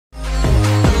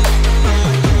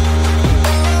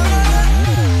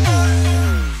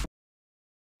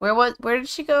Where did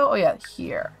she go? Oh yeah,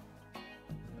 here.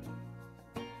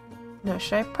 No,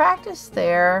 should I practice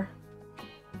there?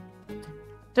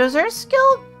 Does her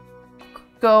skill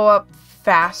go up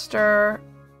faster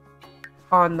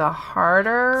on the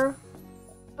harder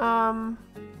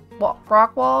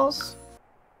rock walls?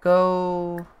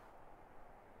 Go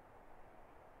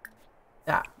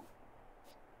that.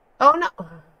 Oh no.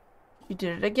 You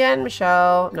did it again,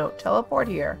 Michelle. No, teleport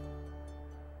here.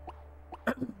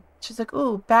 She's like,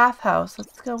 ooh, bathhouse.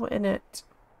 Let's go in it.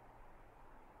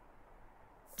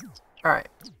 Alright,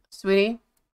 sweetie.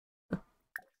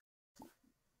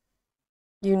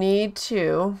 You need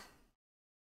to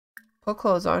put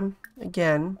clothes on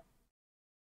again.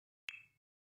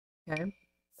 Okay.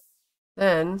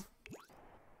 Then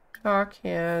chalk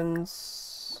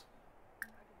hands.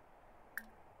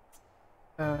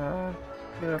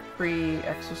 Do a free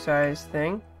exercise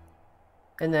thing.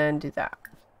 And then do that.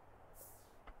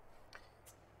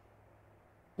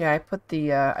 Yeah, I put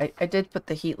the I did put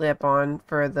the heat lamp on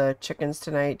for the chickens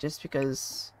tonight just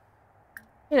because,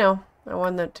 you know, I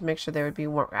wanted to make sure they would be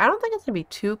warm. I don't think it's gonna be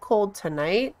too cold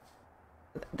tonight.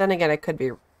 Then again, I could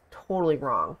be totally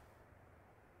wrong.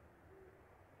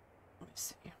 Let me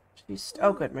see. She's,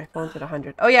 oh good, my phone's at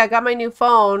 100. Oh yeah, I got my new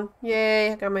phone.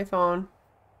 Yay, I got my phone.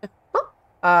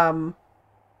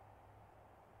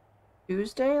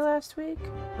 Tuesday last week?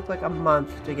 It took like a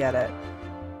month to get it.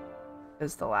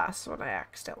 Is the last one I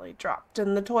accidentally dropped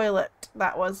in the toilet.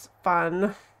 That was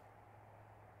fun.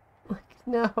 Like,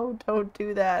 no, don't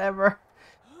do that ever.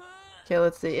 Okay,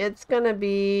 let's see. It's gonna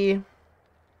be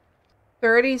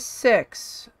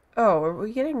 36. Oh, are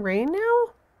we getting rain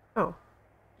now? Oh.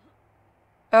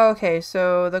 Okay,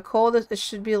 so the coldest, it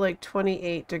should be like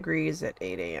 28 degrees at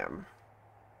 8 a.m.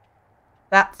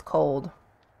 That's cold.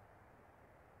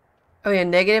 Oh yeah,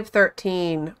 negative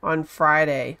 13 on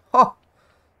Friday. Oh!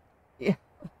 Yeah,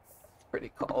 it's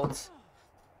pretty cold.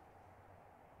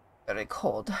 Very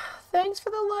cold. Thanks for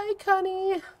the like,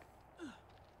 honey.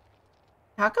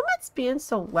 How come it's being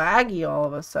so laggy all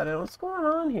of a sudden? What's going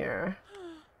on here?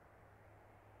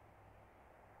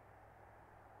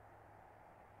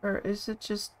 Or is it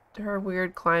just her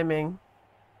weird climbing?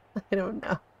 I don't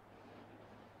know.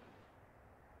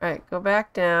 Alright, go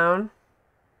back down.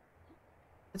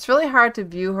 It's really hard to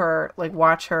view her, like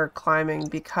watch her climbing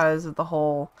because of the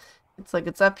whole, it's like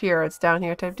it's up here, it's down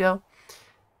here type deal.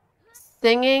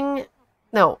 Singing,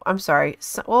 no, I'm sorry.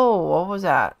 Oh, what was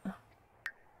that?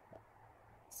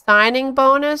 Signing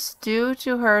bonus due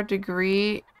to her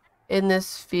degree in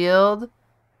this field.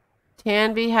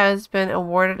 Tanvi has been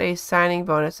awarded a signing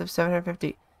bonus of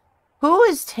 750. Who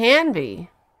is Tanvi?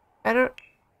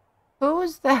 Who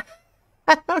is that?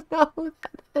 I don't know who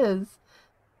that is.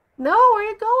 No, where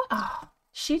you going? Oh,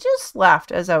 she just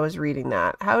left as I was reading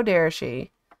that. How dare she?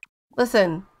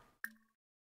 Listen.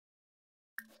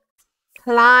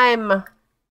 Climb.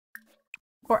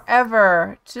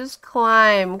 Forever. Just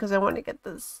climb, because I want to get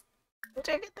this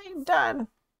ticket thing done.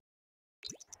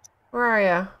 Where are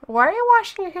you? Why are you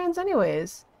washing your hands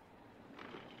anyways?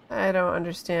 I don't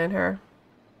understand her.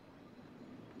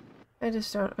 I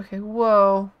just don't. Okay,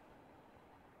 whoa.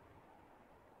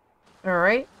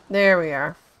 Alright, there we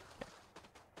are.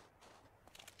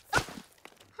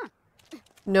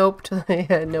 Nope to the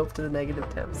yeah, nope to the negative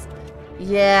temps.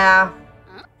 Yeah.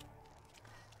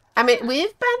 I mean,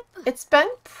 it's been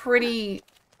pretty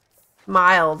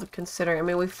mild considering. I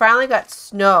mean, we finally got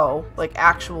snow, like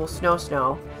actual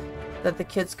snow that the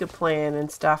kids could play in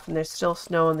and stuff, and there's still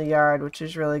snow in the yard, which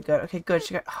is really good. Okay, good.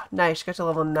 She got nice. She got to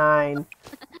level 9.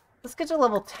 Let's get to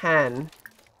level 10.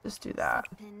 Just do that.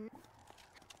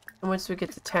 And once we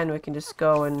get to 10, we can just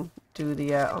go and do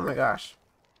the oh my gosh.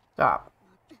 Stop.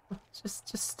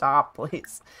 Just stop,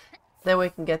 please. Then we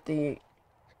can get the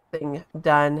thing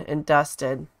done and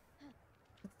dusted.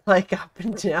 Like up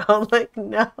and down, like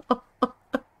no.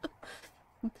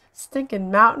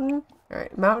 Stinking mountain.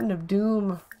 Alright, mountain of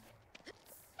doom.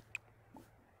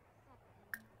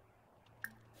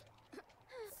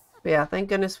 But yeah, thank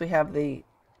goodness we have the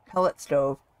pellet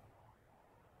stove.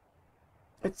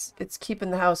 It's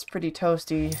keeping the house pretty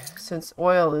toasty since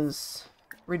oil is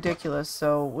ridiculous,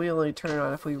 so we only turn it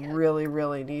on if we really,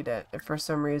 really need it. If for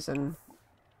some reason,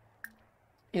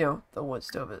 you know, the wood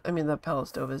stove is, I mean the pellet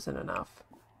stove isn't enough.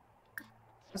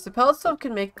 Because the pellet stove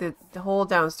can make the whole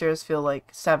downstairs feel like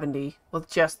 70 with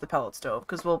just the pellet stove.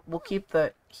 Because we'll keep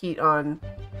the heat on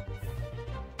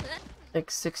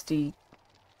like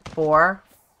 64.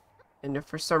 And if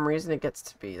for some reason it gets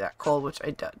to be that cold, which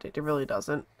it really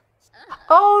doesn't.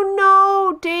 Oh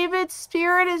no! David's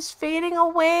spirit is fading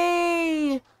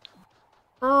away!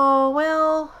 Oh,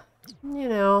 well, you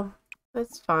know,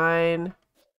 that's fine.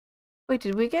 Wait,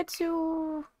 did we get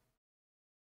to...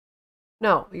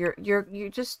 No, you're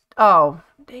just... Oh,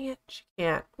 dang it. She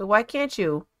can't. Why can't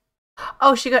you?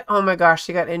 Oh, she got... Oh my gosh,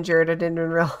 she got injured. I didn't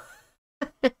even realize.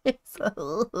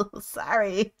 So,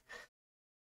 sorry.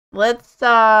 Let's,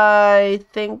 I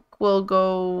think we'll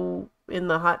go in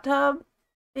the hot tub,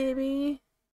 maybe.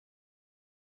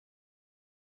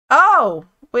 Oh,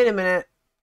 wait a minute.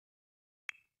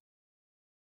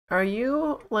 Are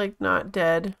you, like, not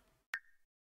dead?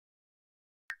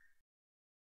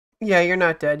 Yeah, you're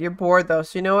not dead. You're bored, though,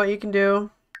 so you know what you can do?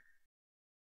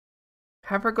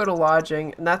 Have her go to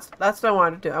lodging, and that's what I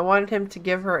wanted to do. I wanted him to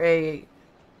give her a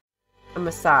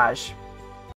massage.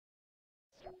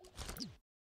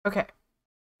 Okay.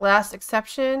 Last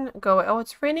exception. Go. Oh,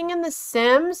 it's raining in The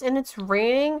Sims, and it's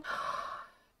raining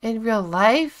in real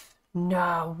life?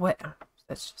 No, what?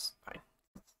 That's just fine.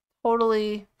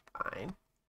 Totally fine.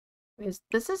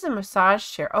 This is a massage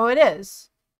chair. Oh, it is.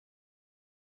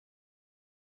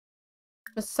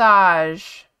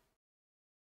 Massage.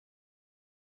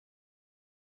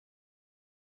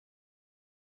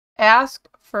 Ask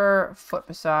for foot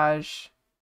massage.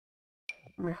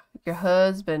 Your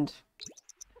husband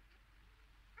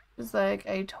is like,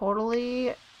 I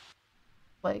totally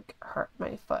like hurt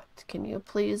my foot. Can you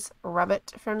please rub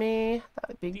it for me? That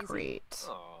would be great.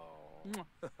 Oh.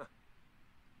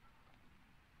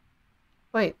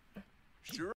 Wait.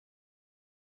 Sure.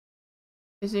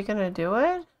 Is he gonna do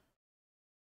it?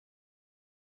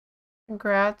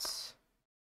 Congrats.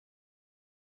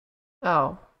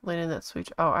 Oh, leaning that switch.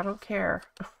 Oh, I don't care.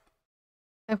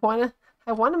 I want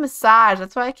a massage.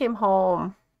 That's why I came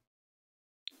home.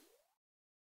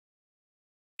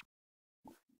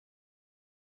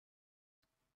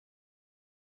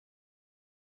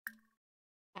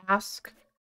 Ask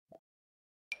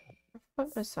for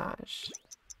foot massage.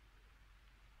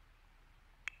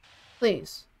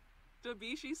 Please.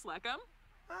 Dabishi Slekam?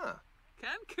 Huh.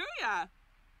 Ken Kuya.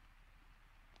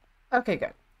 Okay,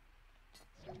 good.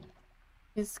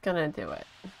 He's gonna do it.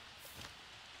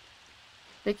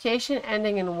 Vacation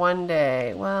ending in 1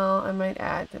 day. Well, I might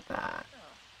add to that.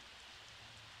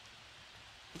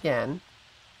 Again.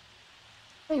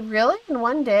 Wait, really? In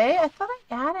 1 day? I thought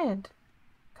I added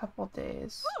a couple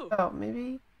days. Ooh. Oh,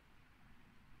 maybe.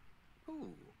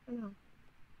 Ooh. I don't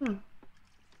know.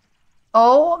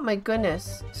 Oh my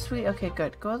goodness. Sweet. Okay,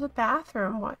 good. Go to the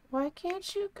bathroom. Why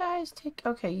can't you guys take...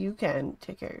 Okay, you can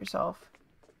take care of yourself.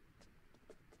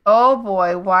 Oh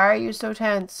boy, why are you so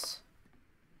tense?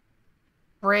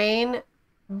 Brain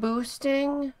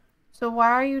boosting? So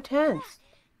why are you tense?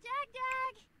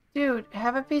 Dude,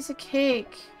 have a piece of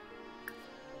cake.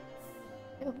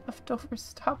 Leftovers.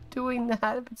 Stop doing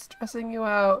that if it's stressing you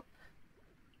out.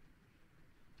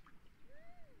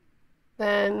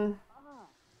 Then...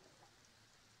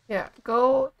 Yeah,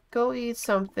 go eat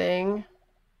something.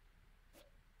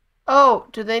 Oh,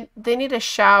 they need a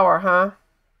shower, huh?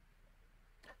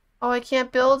 Oh, I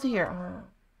can't build here. Oh,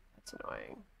 that's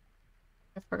annoying.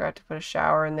 I forgot to put a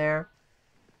shower in there.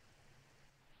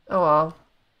 Oh well.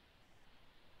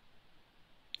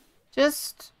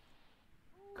 Just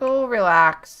go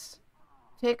relax.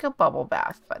 Take a bubble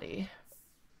bath, buddy.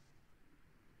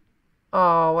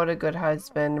 Oh, what a good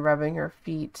husband, rubbing her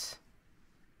feet.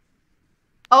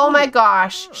 Oh my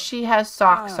gosh, she has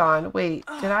socks on. Wait,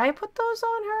 did I put those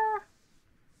on her?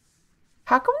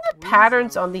 How come the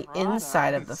pattern's on the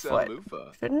inside of the foot?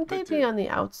 Shouldn't they be on the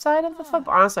outside of the foot?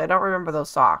 But honestly, I don't remember those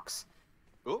socks.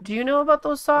 Do you know about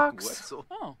those socks?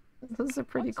 Those are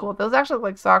pretty cool. Those actually look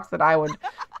like socks that I would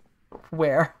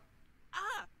wear.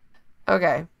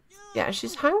 Okay. Yeah,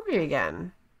 she's hungry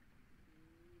again.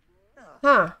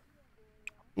 Huh.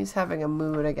 He's having a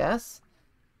mood, I guess.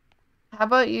 How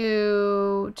about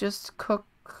you just cook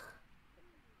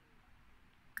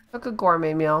a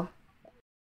gourmet meal?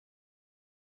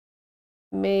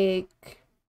 Make...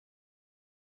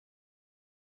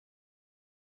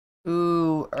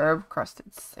 Ooh,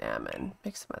 herb-crusted salmon.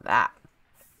 Make some of that.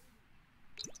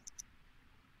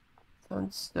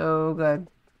 Sounds so good.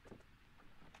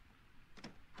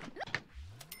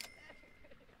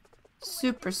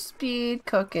 Super speed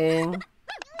cooking.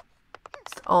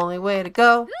 It's the only way to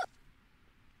go.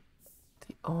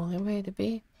 The only way to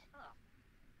be.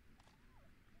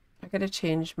 I gotta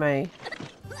change my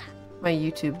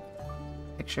YouTube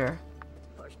picture.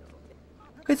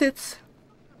 Because it's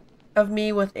of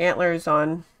me with antlers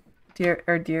on. Deer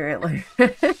antlers.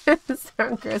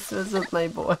 On Christmas with my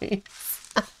boys.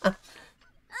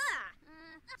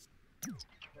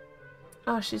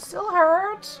 Oh, she's still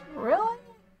hurt? Really?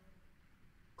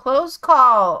 Close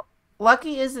call.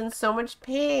 Lucky is in so much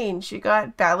pain. She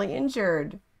got badly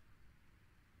injured.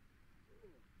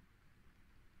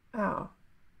 Oh.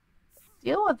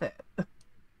 Deal with it.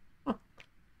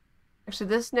 Actually,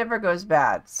 this never goes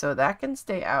bad, so that can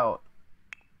stay out.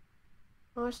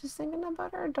 Oh, she's thinking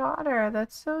about her daughter.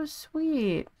 That's so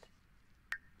sweet.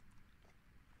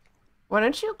 Why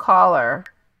don't you call her?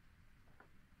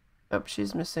 Oh,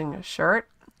 she's missing a shirt.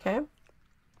 Okay.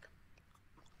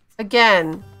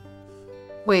 Again.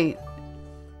 Wait.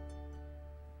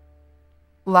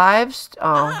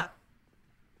 Oh.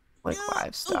 Like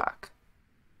livestock.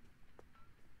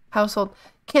 Household.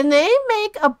 Can they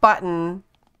make a button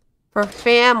for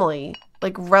family?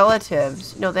 Like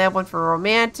relatives? You know, they have one for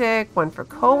romantic, one for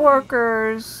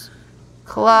coworkers,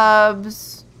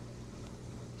 clubs,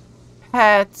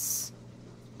 pets,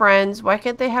 friends. Why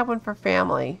can't they have one for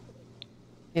family?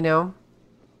 You know?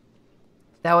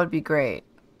 That would be great.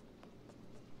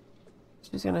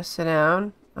 She's gonna sit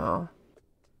down. Oh.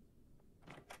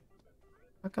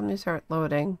 How come these aren't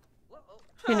loading?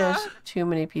 She knows too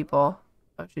many people.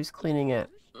 Oh, she's cleaning it.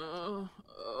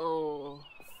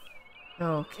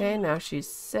 Okay, now she's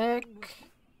sick.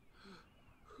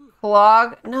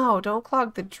 Clog. No, don't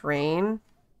clog the drain.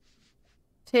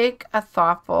 Take a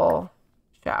thoughtful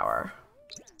shower.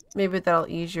 Maybe that'll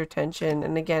ease your tension.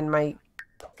 And again,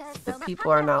 the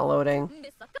people are not loading.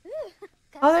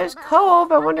 Oh, there's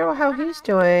Cove. I wonder how he's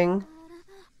doing.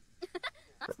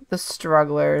 The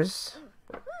strugglers.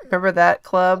 Remember that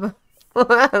club?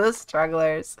 The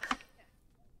strugglers.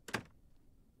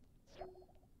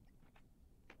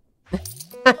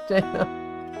 I don't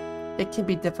know. It can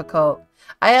be difficult.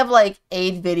 I have like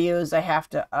 8 videos I have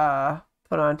to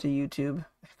put onto YouTube,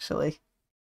 actually.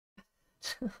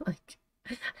 Like,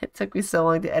 it took me so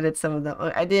long to edit some of them.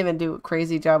 I didn't even do a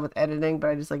crazy job with editing,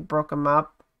 but I just like broke them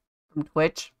up from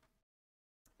Twitch.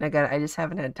 I just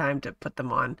haven't had time to put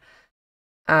them on.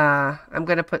 I'm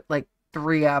gonna put like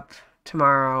 3 up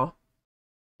tomorrow.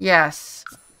 Yes,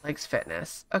 likes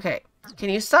fitness. Okay, can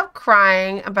you stop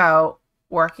crying about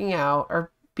working out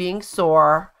or being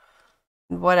sore?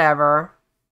 Whatever.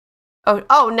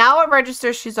 Oh, now it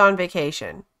registers she's on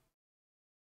vacation.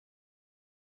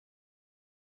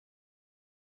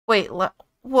 Wait, what?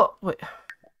 Wait.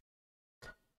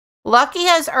 Lucky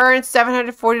has earned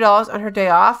 $740 on her day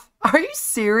off. Are you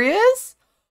serious?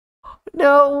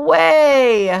 No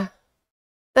way.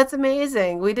 That's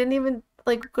amazing. We didn't even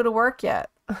like go to work yet.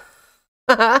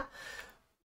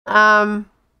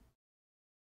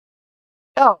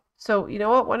 Oh, so you know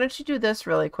what? Why don't you do this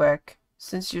really quick?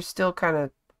 Since you're still kind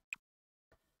of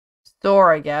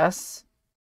sore, I guess.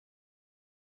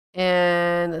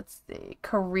 And let's see.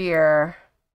 Career.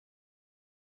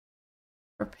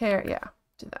 Prepare. Yeah,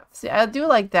 do that. See, I do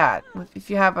like that. If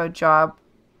you have a job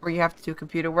where you have to do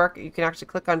computer work, you can actually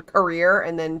click on career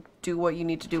and then do what you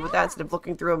need to do with that instead of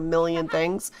looking through a million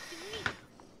things.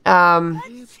 I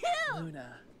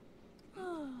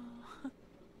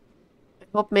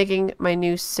hope making my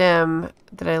new sim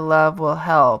that I love will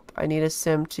help. I need a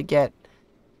sim to get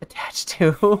attached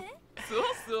to.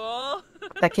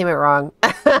 That came out wrong.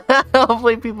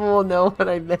 Hopefully people will know what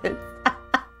I meant.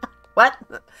 What?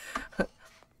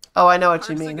 Oh, I know what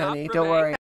you mean, honey. Don't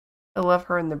worry. I love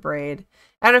her in the braid.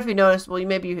 I don't know if you noticed. Well,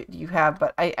 maybe you have,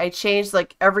 but I changed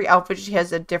like every outfit. She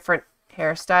has a different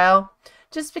hairstyle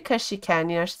just because she can.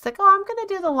 You know, she's like, oh, I'm going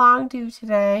to do the long do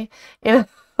today. You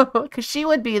know, because she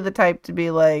would be the type to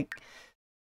be like,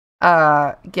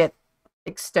 get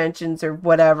extensions or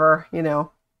whatever, you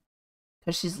know,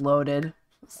 because she's loaded.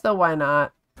 So why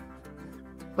not?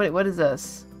 Wait, what is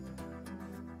this?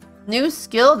 New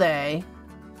skill day.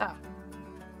 Oh.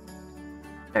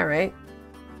 All right.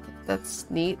 That's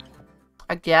neat,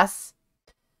 I guess.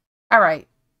 All right.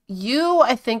 You,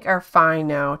 I think, are fine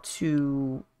now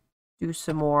to do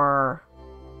some more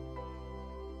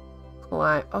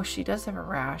climb. Oh, she does have a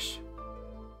rash.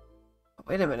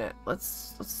 Wait a minute.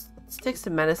 Let's take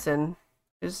some medicine.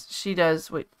 She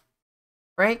does. Wait.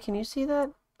 Right? Can you see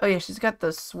that? Oh yeah, she's got the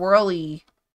swirly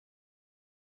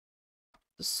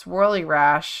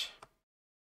rash.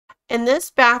 And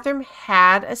this bathroom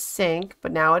had a sink,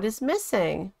 but now it is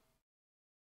missing.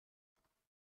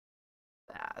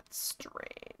 That's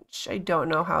strange. I don't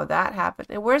know how that happened.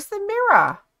 And where's the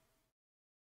mirror?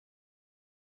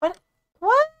 What?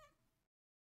 What?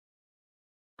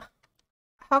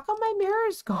 How come my mirror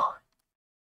is gone?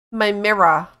 My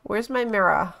mirror. Where's my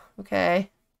mirror? Okay.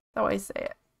 That's how I say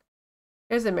it.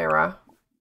 Here's a mirror.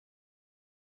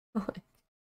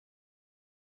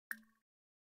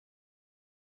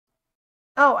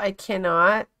 Oh, I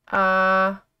cannot.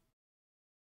 Oh,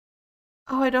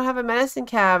 I don't have a medicine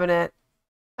cabinet.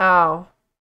 Oh.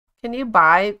 Can you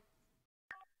buy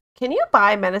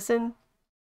medicine?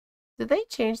 Did they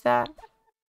change that?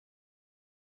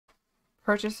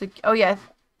 purchase a... Oh, yeah.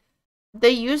 They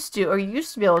used to, or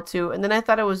used to be able to, and then I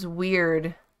thought it was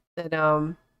weird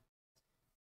that,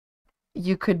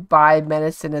 you could buy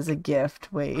medicine as a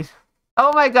gift. Wait.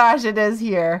 Oh my gosh, it is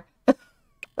here.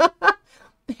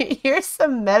 Here's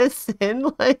some medicine.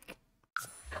 Like,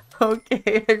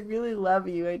 okay, I really love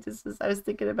you. I was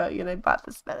thinking about you and I bought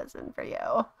this medicine for you.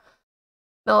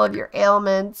 All of your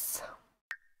ailments.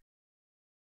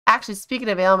 Actually, speaking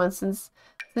of ailments,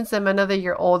 since I'm another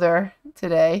year older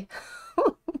today,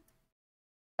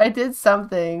 I did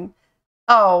something.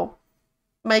 Oh,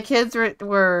 my kids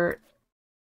were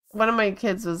one of my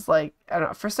kids was like, I don't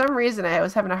know, for some reason I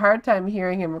was having a hard time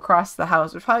hearing him across the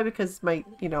house. It was probably because my,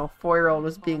 4-year-old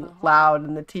was being loud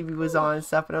and the TV was on and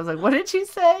stuff. And I was like, what did you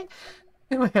say?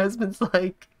 And my husband's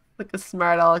like a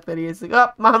smart aleck that he is, like,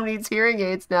 oh, mom needs hearing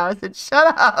aids now. I said,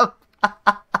 shut up.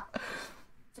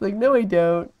 It's like, no, I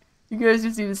don't. You guys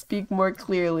just need to speak more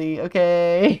clearly,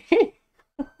 okay?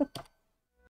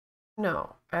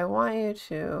 No, I want you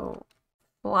to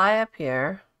fly up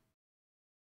here.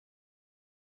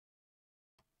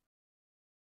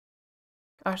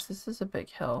 Gosh, this is a big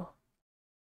hill.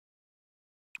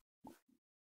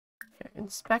 Okay,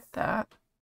 inspect that.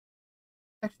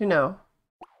 Actually, no.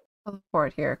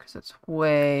 Teleport here because it's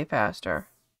way faster.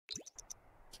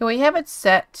 Can we have it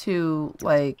set to,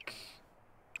 like,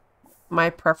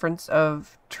 my preference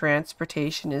of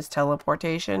transportation is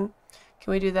teleportation?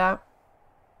 Can we do that?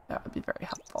 That would be very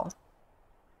helpful.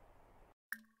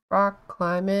 Rock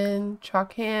climbing,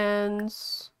 chalk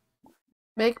hands.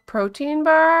 Make protein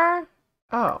bar?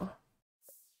 Oh.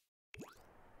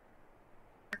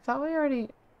 I thought we already...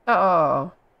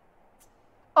 Uh-oh.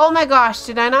 Oh my gosh,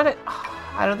 did I not...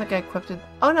 Oh, I don't think I equipped it.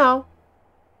 Oh no.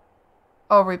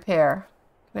 Oh, repair.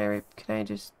 Can I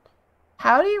just...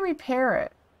 How do you repair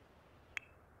it?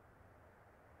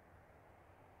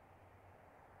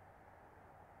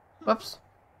 Whoops.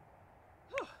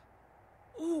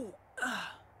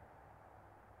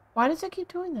 Why does it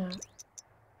keep doing that?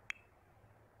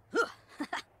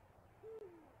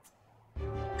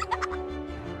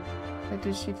 Like,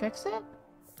 did she fix it?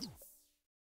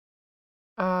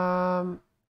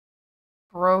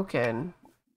 Broken.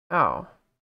 Oh.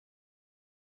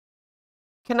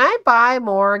 Can I buy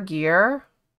more gear?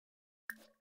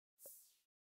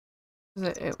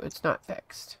 It's not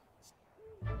fixed.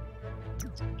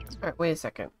 Alright, wait a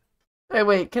second.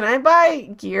 Wait, can I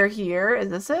buy gear here? Is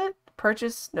this it?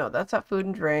 Purchase? No, that's not food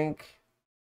and drink.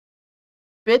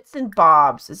 Bits and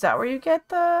bobs. Is that where you get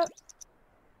the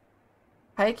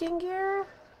hiking gear?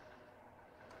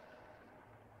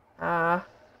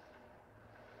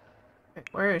 Wait,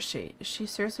 where is she? Is she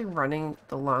seriously running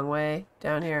the long way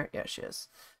down here? Yeah, she is.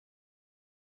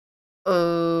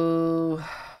 Oh.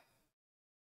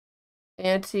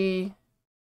 Auntie.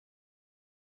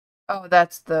 Oh,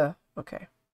 that's the... Okay.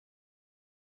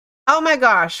 Oh my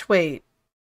gosh, wait.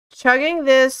 Chugging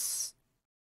this...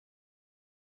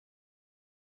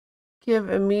 Give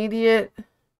immediate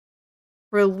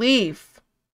relief.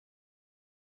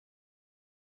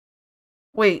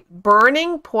 Wait,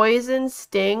 burning poison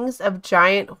stings of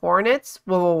giant hornets?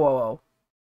 Whoa, whoa, whoa, whoa.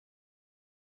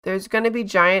 There's gonna be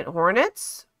giant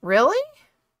hornets? Really?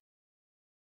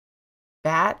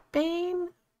 Batbane?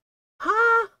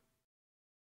 Huh?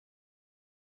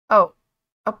 Oh.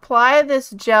 Apply this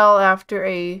gel after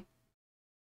a...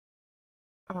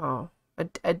 Oh. A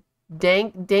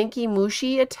danky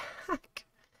mushy attack?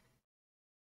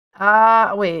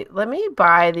 Wait. Let me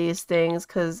buy these things,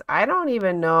 because I don't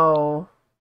even know...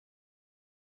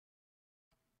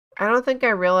 I don't think I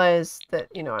realized that,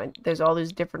 there's all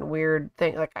these different weird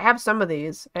things. Like, I have some of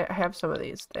these. I have some of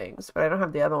these things, but I don't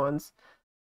have the other ones.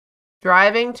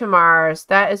 Driving to Mars.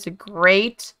 That is a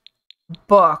great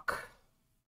book.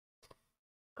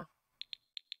 I'll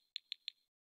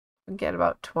get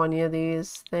about 20 of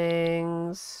these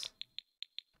things.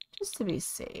 Just to be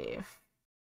safe.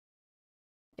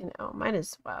 Might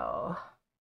as well.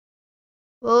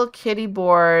 Little kitty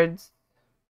boards.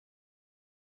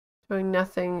 Doing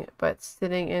nothing but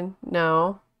sitting in.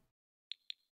 No.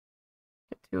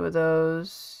 Get 2 of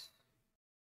those.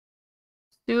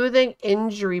 Soothing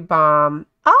injury bomb.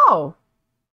 Oh!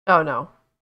 Oh no.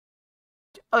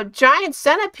 A giant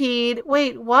centipede.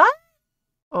 Wait, what?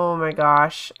 Oh my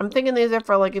gosh. I'm thinking these are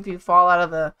for like if you fall out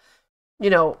of the,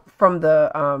 from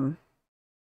the,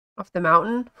 off the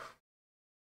mountain.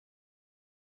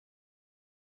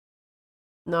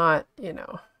 Not,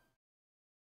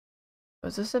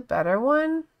 Was this a better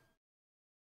one?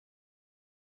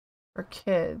 For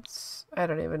kids? I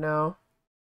don't even know.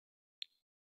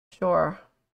 Sure.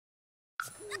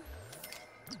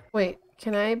 Wait,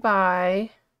 can I buy...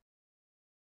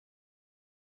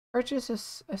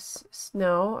 Purchase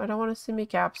no, I don't want a semi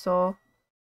capsule.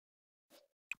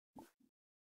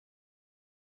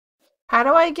 How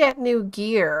do I get new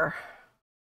gear?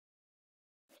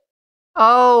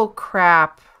 Oh,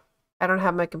 crap. I don't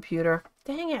have my computer.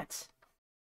 Dang it.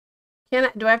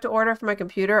 Do I have to order from my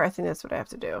computer? I think that's what I have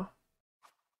to do.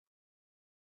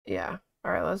 Yeah.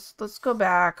 All right, let's go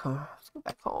back. Let's go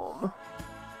back home.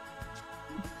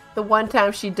 The one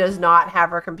time she does not have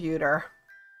her computer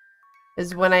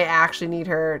is when I actually need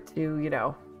her to, you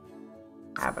know,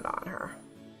 have it on her.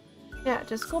 Yeah,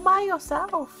 just go by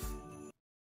yourself.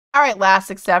 All right, last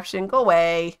exception. Go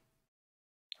away.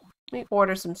 Let me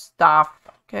order some stuff.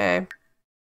 Okay.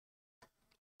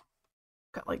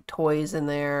 Got like toys in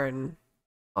there and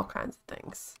all kinds of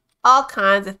things. All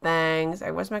kinds of things. All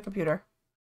right, where's my computer?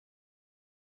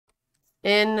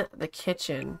 In the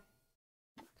kitchen.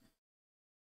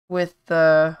 With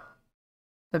the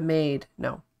maid.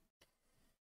 No.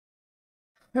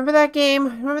 Remember that game?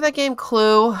 Remember that game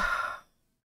Clue?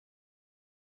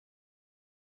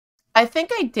 I think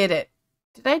I did it.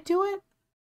 Did I do it?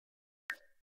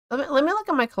 Let me look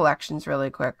at my collections really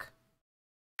quick.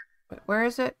 Where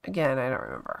is it? Again, I don't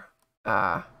remember.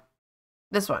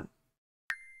 This one.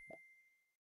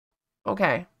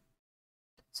 Okay.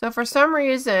 So for some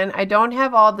reason, I don't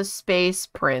have all the space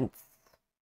prints.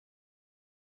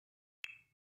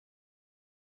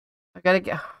 I gotta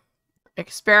get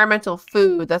experimental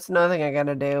food. That's another thing I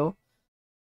gotta do.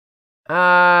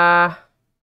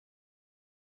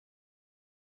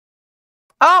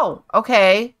 Oh,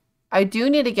 okay. I do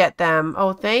need to get them.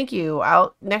 Oh, thank you.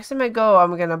 Next time I go,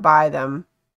 I'm gonna buy them.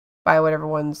 Buy whatever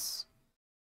ones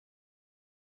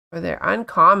are there.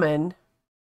 Uncommon.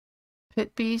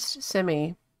 Pit Beast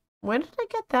Simi. When did I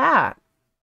get that?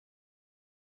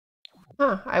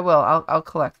 Huh, I will. I'll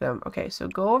collect them. Okay, so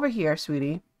go over here,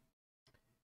 sweetie.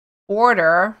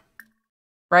 Order.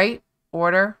 Right?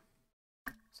 Order.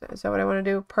 So is that what I want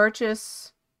to do?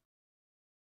 Purchase.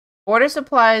 Order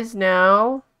supplies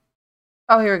now.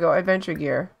 Oh, here we go. Adventure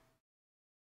gear.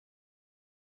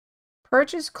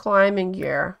 Purchase climbing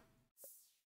gear.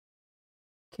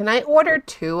 Can I order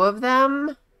 2 of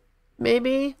them?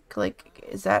 Maybe? Like,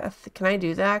 is that can I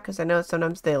do that? Because I know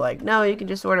sometimes they like, no, you can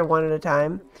just order 1 at a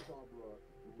time.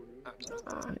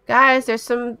 Guys, there's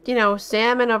some, you know,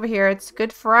 salmon over here. It's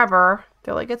good forever.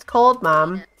 Feel like it's cold,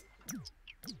 Mom.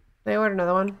 Can I order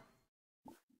another one?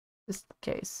 Just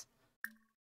in case.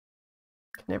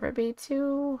 Can never be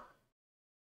too...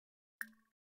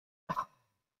 Oh,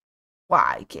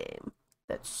 why, game?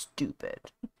 That's stupid.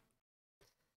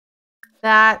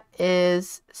 That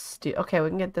is stupid. Okay, we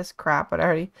can get this crap, but I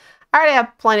already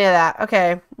have plenty of that.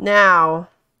 Okay, now...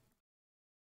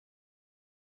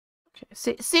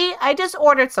 Okay, see, I just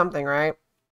ordered something, right?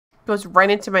 Goes right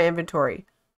into my inventory.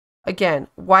 Again,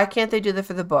 why can't they do that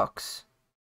for the books?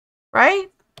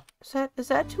 Right? Is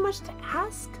that too much to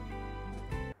ask?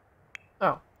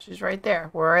 Oh, she's right there,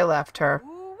 where I left her.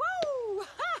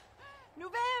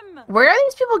 Where are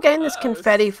these people getting this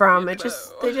confetti from? They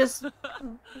just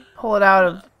pull it out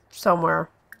of somewhere.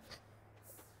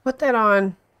 Put that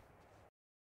on.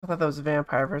 I thought that was a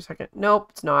vampire for a second. Nope,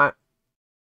 it's not.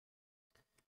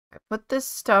 I put this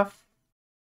stuff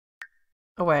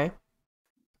away.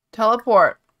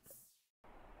 Teleport.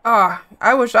 Ah, oh,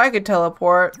 I wish I could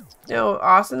teleport. You know how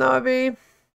awesome that would be?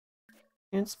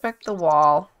 Inspect the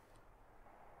wall.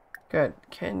 Good.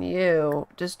 Can you...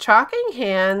 Does chalking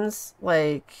hands,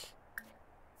 like...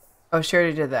 Oh, she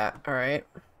already did that. Alright.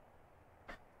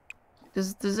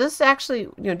 Does this actually,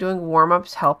 you know, doing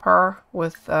warm-ups help her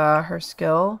with her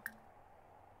skill?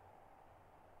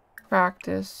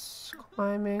 Practice.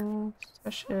 Climbing.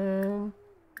 Session.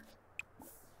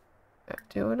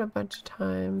 Do it a bunch of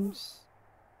times.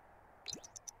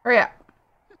 Hurry up.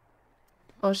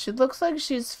 Well, she looks like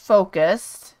she's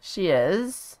focused. She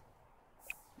is.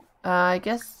 I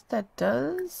guess that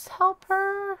does help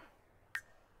her.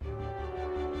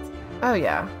 Oh,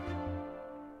 yeah.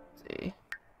 Let's see.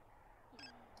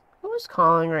 Who's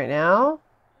calling right now?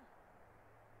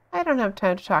 I don't have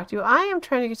time to talk to you. I am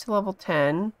trying to get to level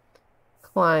 10.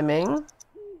 Climbing.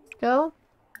 Go.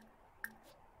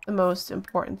 The most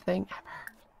important thing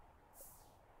ever.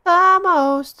 The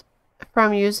most.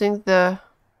 From using the...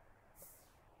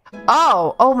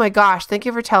 Oh my gosh. Thank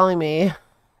you for telling me.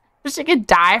 She could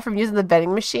die from using the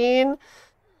vending machine.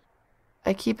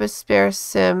 I keep a spare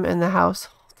sim in the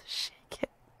household to shake it.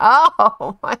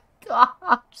 Oh my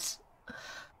gosh.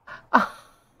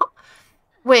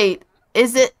 Wait,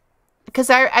 is it...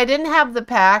 Because I didn't have the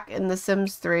pack in The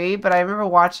Sims 3, but I remember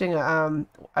watching I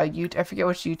forget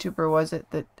which YouTuber was it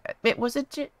that... Was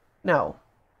it... No.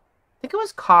 I think it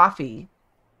was Coffee.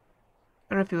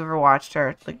 don't know if you ever watched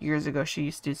her. Like years ago, she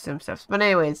used to do Sim stuff. But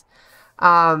anyways,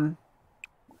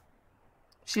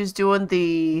 she was doing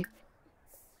the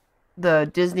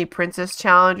Disney Princess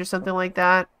Challenge or something like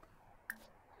that.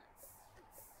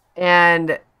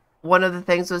 And one of the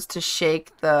things was to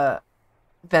shake the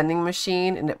vending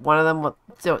machine, and one of them would,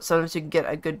 so sometimes you could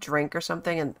get a good drink or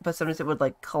something, but sometimes it would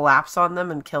like collapse on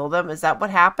them and kill them. Is that what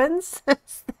happens?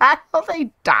 Is that how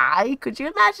they die? Could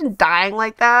you imagine dying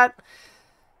like that?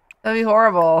 That'd be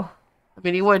horrible. I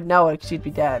mean, you wouldn't know it because you'd be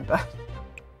dead, but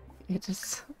it'd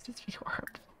just be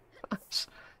horrible. Gosh.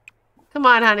 Come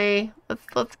on, honey.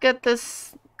 Let's get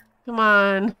this. Come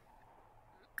on.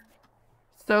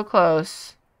 So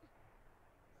close.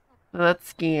 That's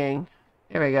skiing.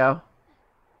 Here we go.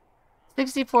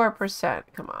 64%.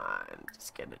 Come on.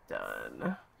 Just get it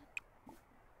done.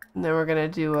 And then we're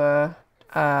going to do a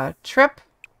trip.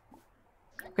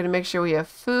 We're going to make sure we have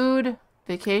food,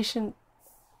 vacation,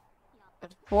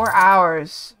 at 4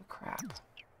 hours. Oh, crap.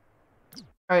 All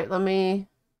right, let me...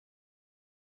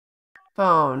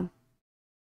 Phone.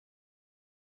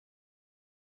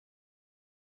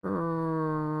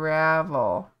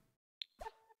 Travel.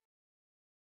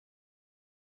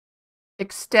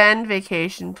 Extend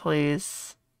vacation,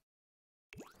 please.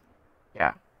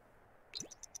 Yeah.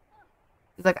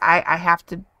 It's like I have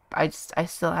to I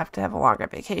still have to have a longer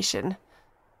vacation.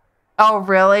 Oh,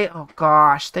 really? Oh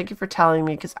gosh. Thank you for telling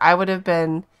me, because I would have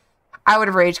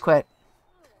rage quit.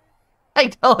 I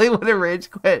totally would have rage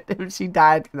quit if she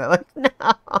died. Like, no.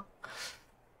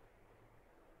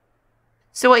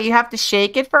 So what, you have to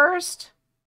shake it first?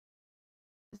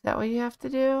 Is that what you have to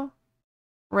do?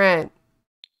 Rent.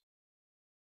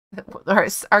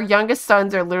 Our youngest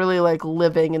sons are literally like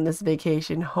living in this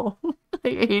vacation home.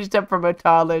 They aged up from a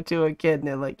toddler to a kid, and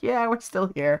they're like, yeah, we're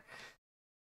still here.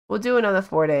 We'll do another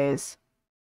 4 days.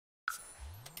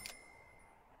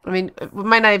 I mean, it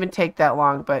might not even take that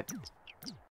long, but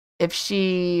if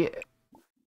she...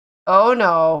 Oh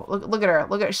no, look at her.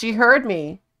 Look at her. She heard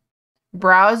me.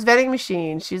 Browse vending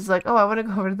machine. She's like, oh, I want to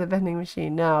go over to the vending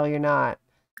machine. No, you're not.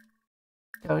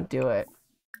 Don't do it.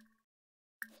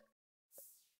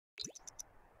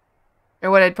 Or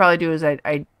what I'd probably do is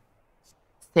I'd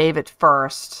save it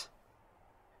first.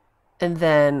 And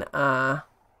then,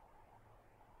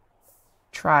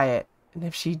 try it. And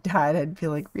if she died, I'd be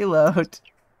like, reload.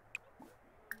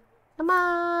 Come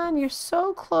on, you're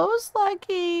so close,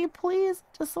 Lucky. Please,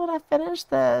 just want to finish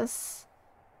this.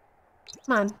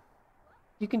 Come on.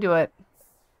 You can do it.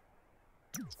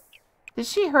 Did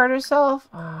she hurt herself?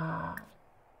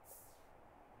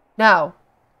 No.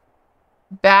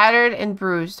 Battered and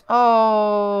bruised.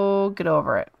 Oh, get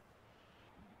over it.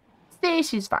 See,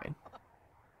 she's fine.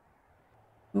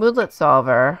 Moodlet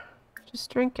solver. Just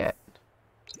drink it.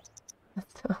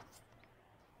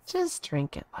 Just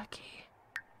drink it, Lucky.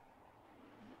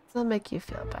 It'll make you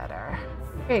feel better.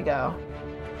 Here you go.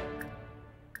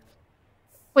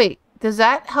 Wait, does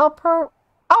that help her?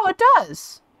 Oh, it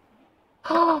does.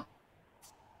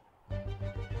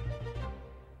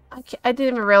 I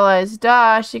didn't even realize.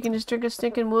 Duh, she can just drink a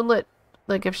stinking moonlit,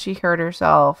 like if she hurt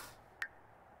herself.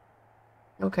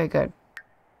 Okay, good.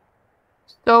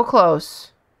 So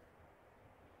close.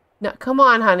 No, come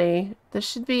on, honey. This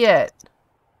should be it.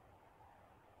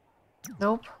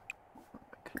 Nope. Oh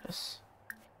my goodness.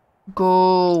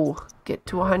 Go. Get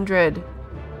to 100.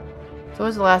 It's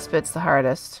always the last bit's the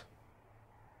hardest.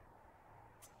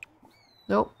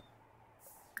 Nope.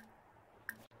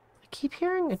 I keep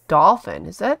hearing a dolphin.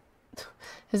 Is that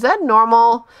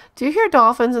normal? Do you hear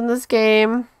dolphins in this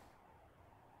game?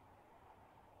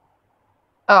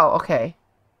 Oh, okay.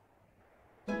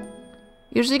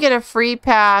 Usually get a free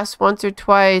pass once or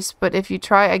twice, but if you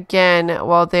try again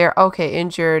while they're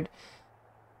injured,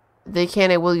 they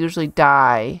will usually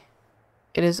die.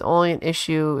 It is only an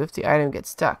issue if the item gets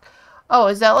stuck. Oh,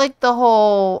 is that like the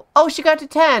whole... Oh, she got to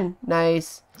 10.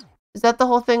 Nice. Is that the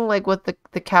whole thing, like with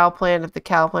the cow plant? If the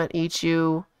cow plant eats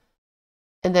you,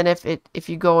 and then if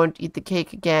you go and eat the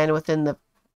cake again within the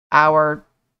hour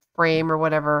frame or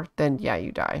whatever, then yeah,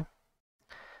 you die.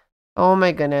 Oh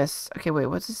my goodness. Okay, wait,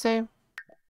 what's it say?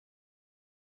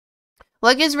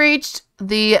 Leg has reached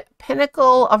the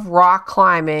pinnacle of rock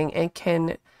climbing and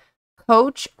can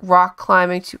coach rock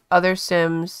climbing to other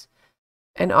Sims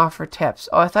and offer tips.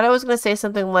 Oh, I thought I was going to say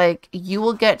something like, you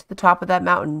will get to the top of that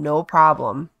mountain, no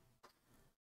problem.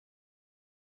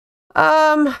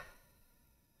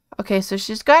 Okay, so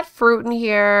she's got fruit in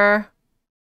here.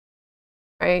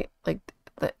 Right? Like,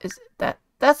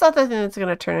 that's not the thing that's going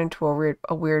to turn into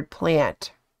a weird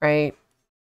plant, right?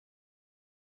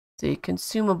 The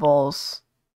consumables.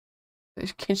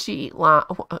 Can she eat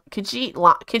Can she eat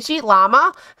Can she eat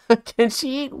llama? Can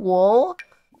she eat wool?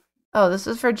 Oh, this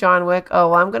is for John Wick. Oh,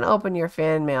 well, I'm gonna open your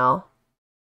fan mail.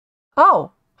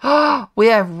 Oh, we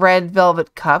have red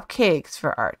velvet cupcakes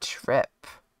for our trip.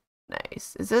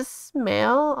 Nice. Is this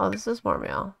mail? Oh, this is more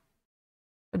mail.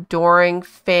 Adoring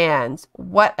fans.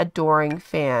 What adoring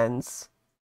fans?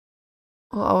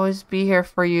 We'll always be here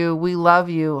for you. We love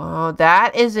you. Oh,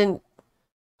 that isn't...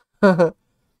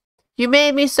 You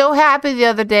made me so happy the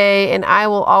other day, and I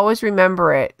will always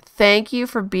remember it. Thank you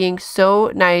for being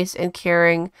so nice and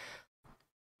caring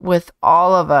with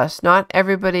all of us. Not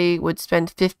everybody would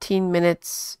spend 15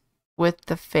 minutes with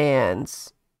the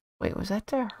fans. Wait, was that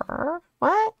to her?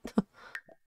 What?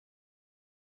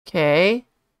 Okay.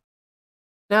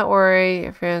 Not worry,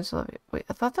 your fans love you. Wait,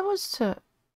 I thought that was to...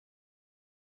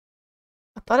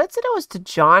 I thought it said it was to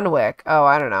John Wick. Oh,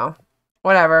 I don't know.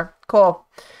 Whatever. Cool.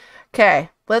 Okay,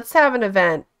 let's have an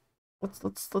event.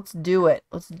 Let's do it.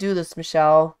 Let's do this,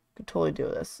 Michelle. I could totally do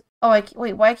this. Oh,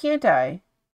 wait, why can't I?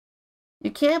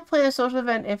 You can't plan a social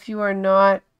event if you are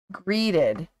not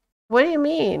greeted. What do you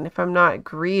mean if I'm not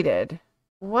greeted?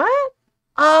 What?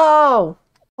 Oh,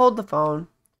 hold the phone.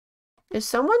 Is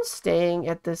someone staying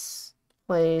at this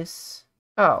place?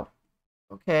 Oh,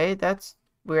 okay, that's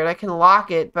weird. I can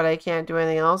lock it, but I can't do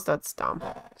anything else. That's dumb.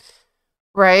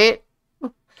 Right?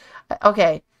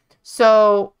 Okay,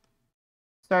 so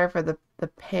sorry for the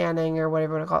panning or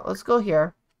whatever you want to call it. Let's go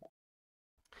here.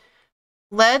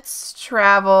 Let's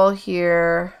travel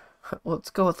here. Let's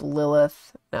go with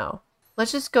Lilith. No.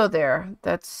 Let's just go there.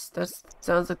 That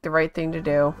sounds like the right thing to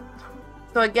do.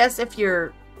 So I guess if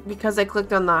you're... Because I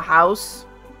clicked on the house,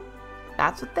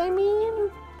 that's what they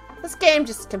mean? This game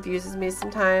just confuses me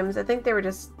sometimes. I think they were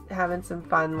just having some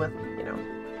fun with, you know,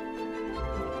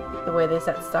 the way they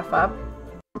set stuff up.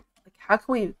 Like, how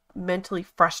can we mentally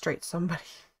frustrate somebody?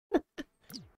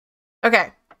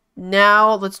 Okay.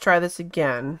 Now let's try this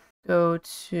again. Go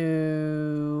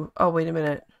to... Oh, wait a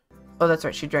minute. Oh, that's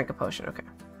right. She drank a potion. Okay.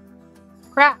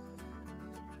 Crap.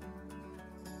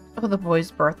 Oh, the boy's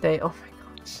birthday. Oh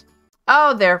my gosh.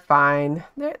 Oh, they're fine.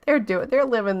 They're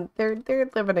living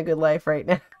a good life right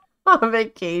now. On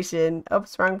vacation. Oh,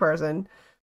 wrong person.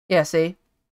 Yeah, see?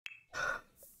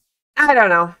 I don't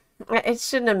know. It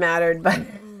shouldn't have mattered, but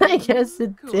I guess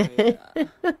it did.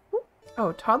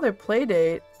 Oh, toddler play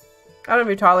date. I don't have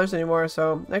any toddlers anymore,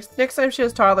 so next time she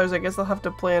has toddlers, I guess I'll have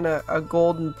to plan a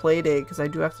golden play date, because I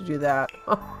do have to do that.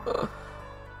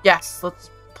 Yes,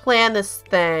 let's plan this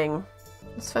thing.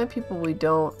 Let's find people we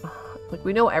don't... Like,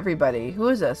 we know everybody. Who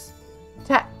is this?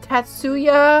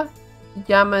 Tatsuya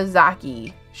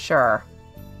Yamazaki. Sure.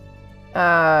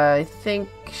 I think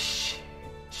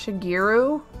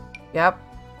Shigeru? Yep.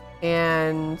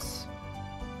 And...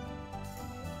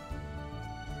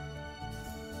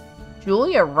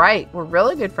 Julia Wright. We're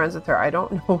really good friends with her. I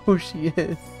don't know who she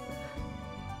is.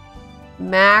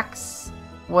 Max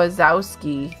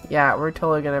Wazowski. Yeah, we're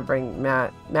totally gonna bring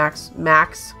Max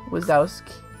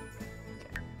Wazowski.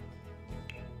 Okay.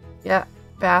 Yeah,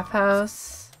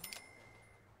 bathhouse.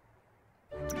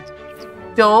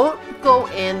 Don't go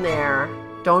in there.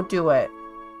 Don't do it.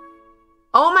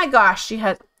 Oh my gosh, she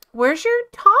had... Where's your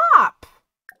top?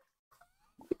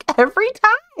 Every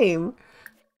time.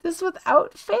 This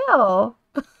without fail.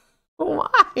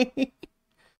 Why?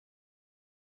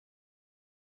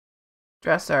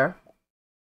 Dress her.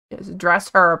 Yes,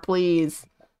 dress her, please.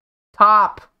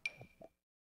 Top.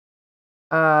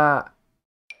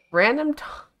 Random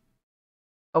top.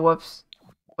 Oh, whoops.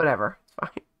 Whatever. It's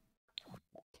fine.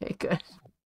 Okay, good.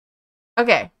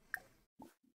 Okay.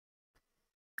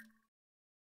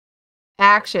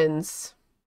 Actions.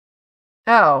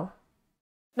 Oh.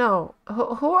 No.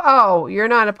 Who? Oh, you're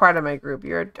not a part of my group.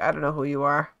 I don't know who you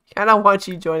are. I don't want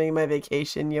you joining my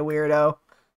vacation, you weirdo.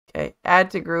 Okay,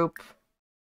 add to group.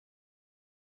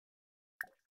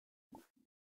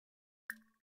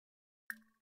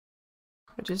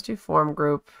 I'll just do form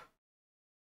group.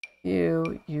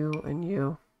 You, and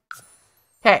you.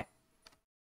 Okay.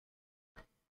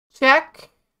 Check.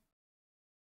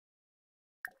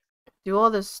 Do all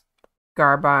this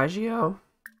garbaggio.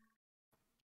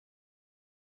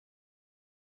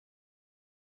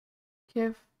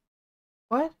 Give.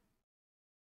 What?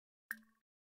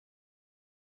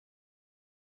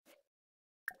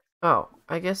 Oh,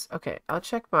 I guess, okay, I'll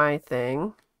check my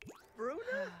thing.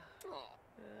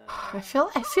 I feel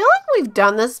like we've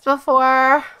done this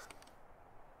before.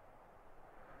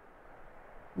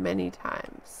 Many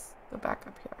times. Go back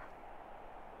up here.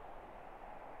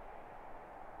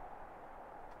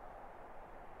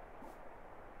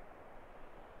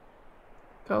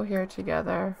 Go here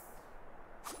together.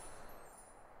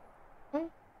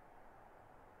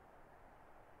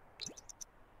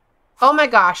 Oh my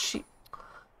gosh.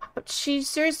 She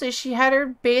seriously, she had her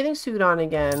bathing suit on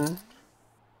again.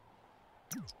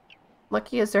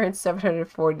 Lucky has earned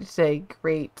 740 today.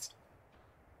 Great.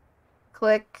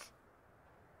 Click.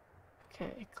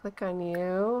 Okay, click on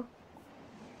you.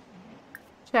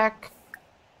 Check.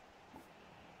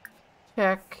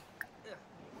 Check.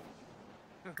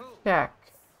 Check.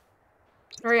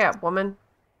 Hurry up, woman.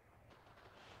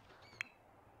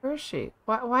 Where is she?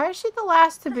 Why is she the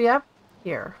last to be up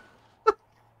here?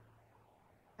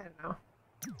 I don't know.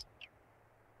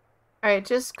 Alright,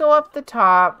 just go up the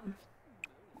top.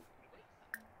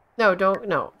 No, don't.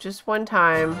 No, just one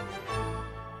time.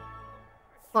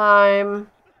 Climb.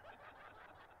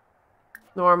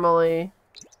 Normally.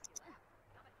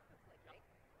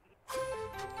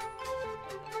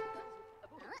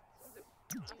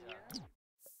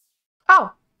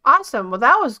 Oh, awesome. Well,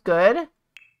 that was good.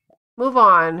 Move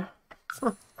on.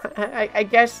 I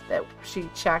guess that she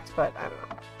checked, but I don't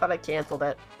know. Thought I canceled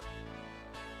it.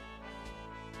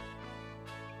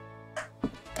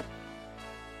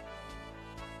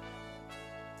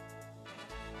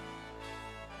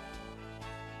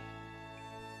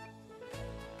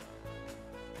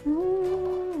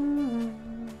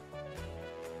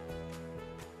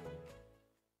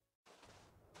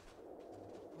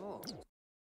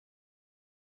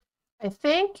 I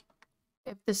think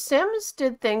if The Sims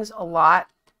did things a lot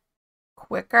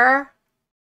quicker,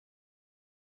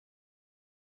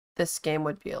 this game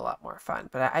would be a lot more fun.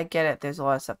 But I get it. There's a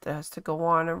lot of stuff that has to go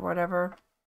on or whatever.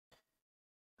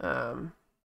 You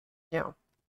know,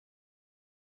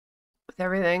 with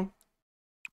everything.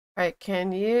 All right,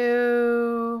 can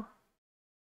you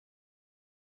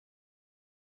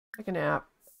take a nap?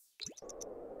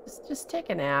 Just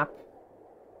take a nap.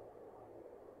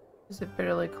 Is it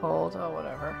bitterly cold? Oh,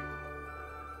 whatever.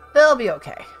 They'll be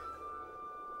okay.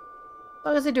 As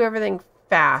long as they do everything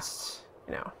fast,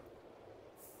 you know.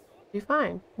 Be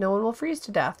fine. No one will freeze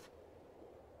to death.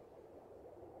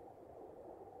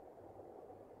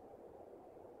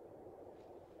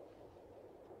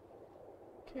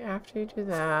 Okay, after you do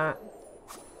that.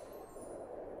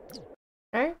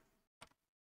 Okay.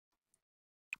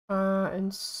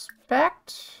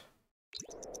 Inspect.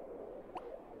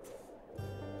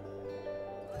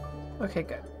 Okay,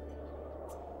 good.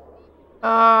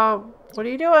 What are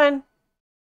you doing?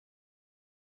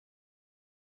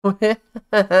 What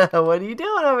are you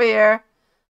doing over here?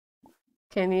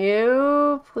 Can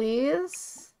you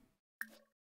please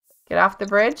get off the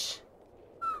bridge?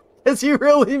 Because you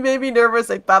really made me nervous.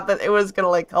 I thought that it was gonna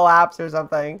like collapse or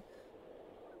something.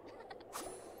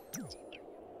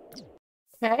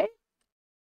 Okay.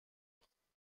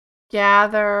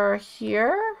 Gather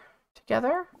here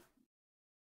together.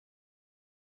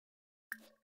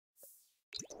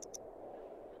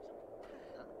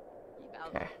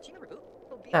 Okay.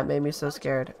 That made me so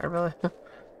scared. I really... Do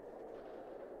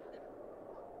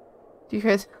you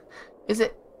guys... Is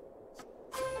it...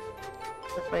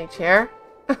 my chair?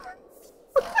 But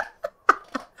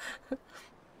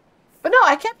no,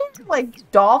 I kept hearing like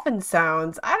dolphin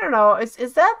sounds. I don't know.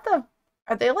 Is that the...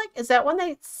 Are they like... Is that when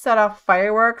they set off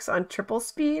fireworks on triple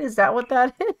speed? Is that what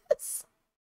that is?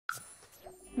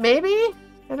 Maybe?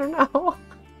 I don't know.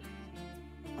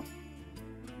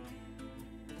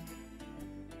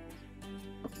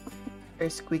 Very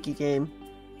squeaky game.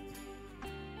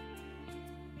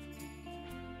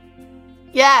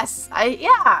 Yes,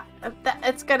 yeah,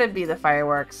 it's gonna be the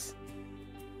fireworks.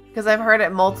 Because I've heard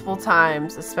it multiple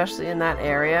times, especially in that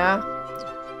area.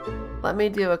 Let me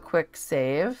do a quick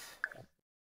save.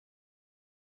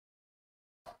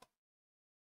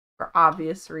 For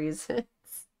obvious reasons.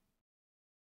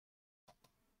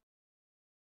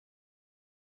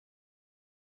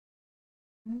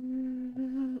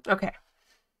 Okay.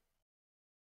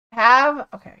 Have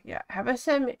a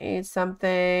sim eat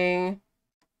something.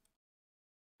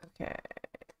 Okay.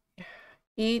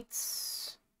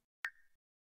 Eats.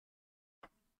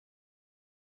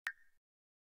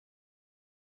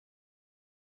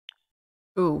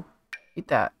 Ooh, eat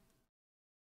that.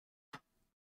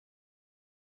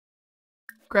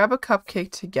 Grab a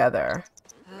cupcake together.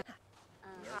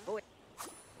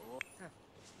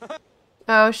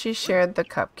 Oh, she shared the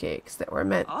cupcakes that were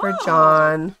meant for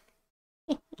John.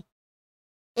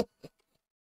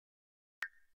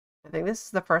 I think this is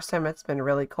the first time it's been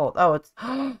really cold. Oh, it's...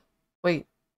 Wait.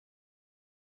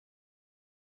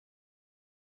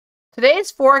 Today's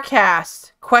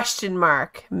forecast, question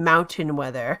mark, mountain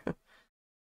weather.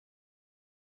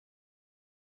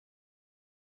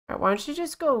 Alright, why don't you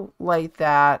just go light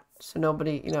that so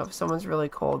nobody, you know, if someone's really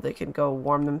cold, they can go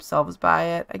warm themselves by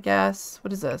it, I guess.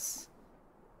 What is this?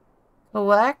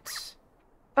 Collect?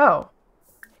 Oh.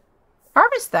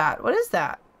 Harvest that. What is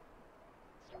that?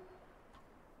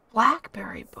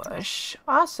 Blackberry bush.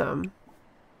 Awesome.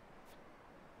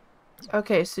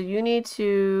 Okay, so you need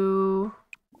to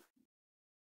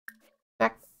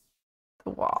back the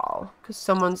wall because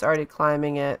someone's already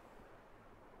climbing it.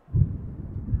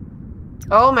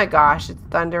 Oh my gosh, it's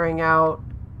thundering out.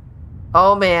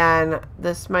 Oh man,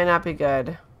 this might not be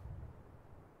good.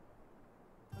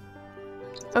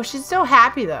 Oh, she's so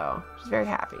happy though. She's very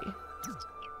happy.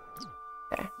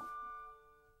 Okay.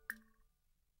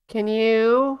 Can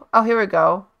you... Oh, here we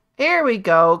go. Here we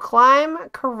go. Climb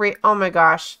career... Oh my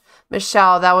gosh.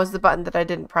 Michelle, that was the button that I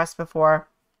didn't press before.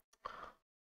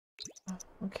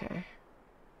 Okay.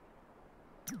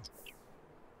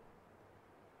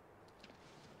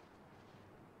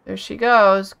 There she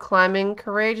goes. Climbing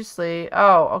courageously.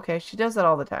 Oh, okay. She does that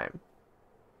all the time.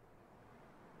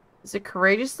 Is it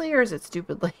courageously or is it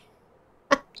stupidly?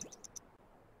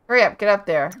 Hurry up. Get up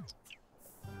there.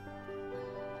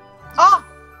 Oh!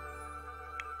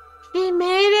 She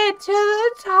made it to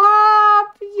the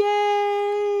top!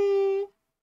 Yay!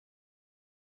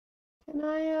 Can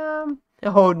I,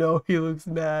 Oh no, he looks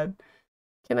mad.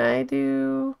 Can I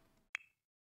do...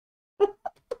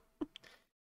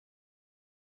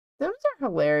 Those are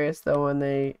hilarious, though, when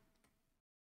they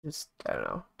just, I don't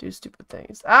know, do stupid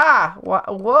things. Ah!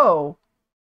 Whoa!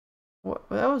 What,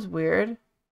 that was weird.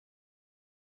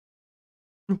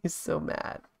 He's so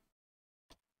mad.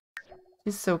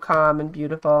 He's so calm and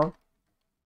beautiful.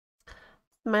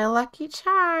 My lucky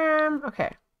charm.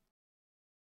 Okay.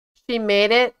 She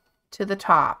made it to the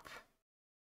top.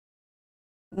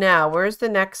 Now, where's the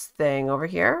next thing? Over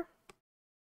here?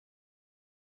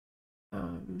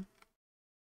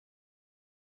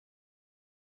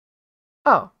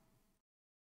 Oh.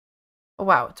 Oh,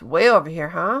 wow. It's way over here,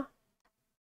 huh?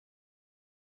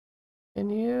 Can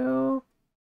you...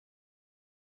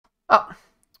 Oh.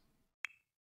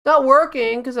 It's not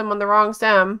working because I'm on the wrong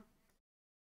stem.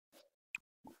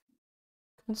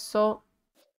 Consult.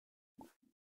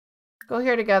 Go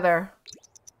here together.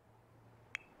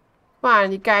 Come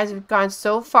on, you guys have gone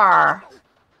so far.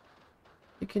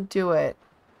 You can do it.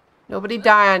 Nobody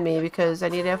die on me because I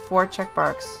need to have 4 check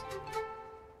marks.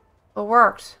 It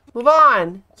worked. Move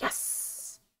on.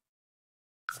 Yes.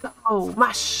 Let's go.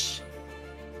 Mush.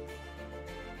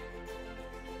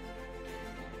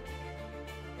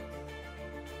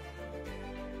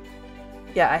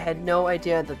 Yeah, I had no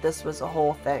idea that this was a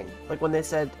whole thing. Like when they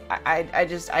said, I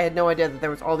had no idea that there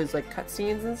was all these like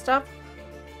cutscenes and stuff.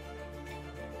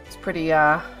 It's pretty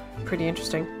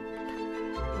interesting.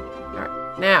 All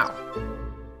right, now.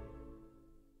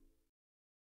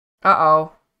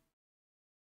 Uh-oh.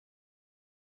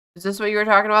 Is this what you were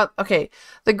talking about? Okay.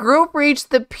 The group reached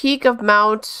the peak of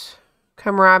Mount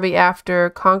Kamarabi after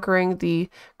conquering the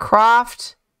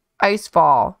Croft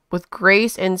Icefall with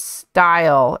grace and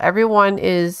style. Everyone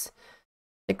is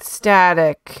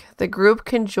ecstatic. The group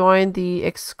can join the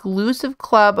exclusive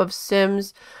club of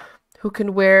Sims who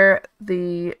can wear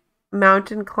the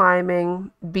mountain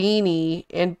climbing beanie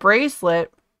and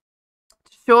bracelet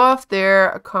to show off their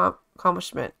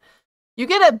accomplishment. You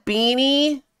get a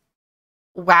beanie?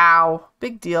 Wow.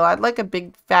 Big deal. I'd like a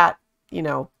big fat, you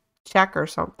know, check or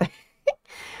something.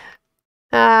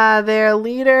 Their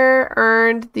leader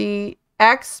earned the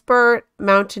expert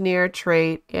mountaineer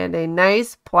trait and a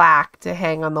nice plaque to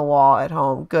hang on the wall at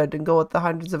home. Good, and go with the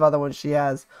hundreds of other ones she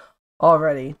has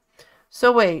already.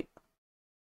 So wait,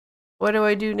 what do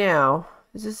I do now?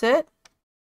 Is this it?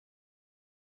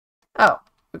 Oh,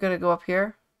 we're gonna go up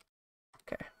here?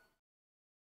 Okay.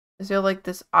 Is there like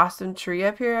this awesome tree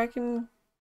up here I can...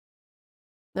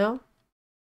 No?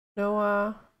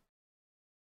 No,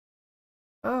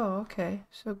 Oh, okay.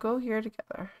 So go here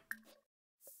together.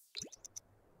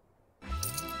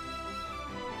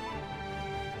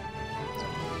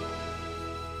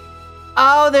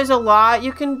 Oh, there's a lot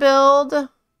you can build.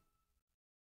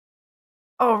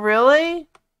 Oh, really?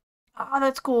 Oh,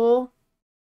 that's cool.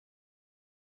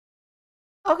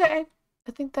 Okay.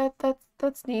 I think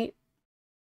that's neat.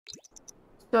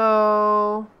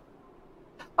 So...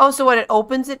 Oh, so what, it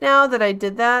opens it now that I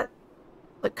did that?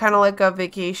 Like, kind of like a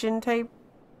vacation type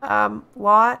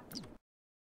lot.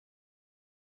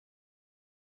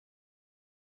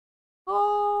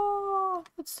 Oh,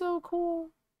 that's so cool.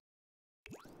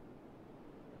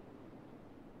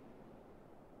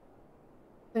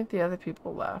 I think the other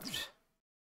people left.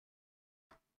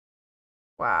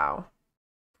 Wow.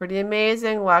 Pretty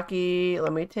amazing, Lucky.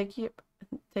 Let me take your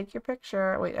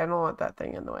picture. Wait, I don't want that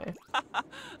thing in the way.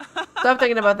 Stop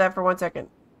thinking about that for 1 second.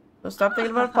 So stop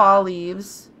thinking about fall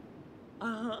leaves.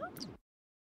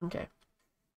 Okay.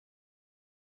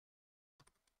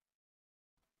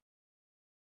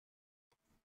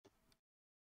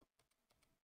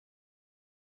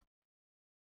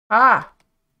 Ah.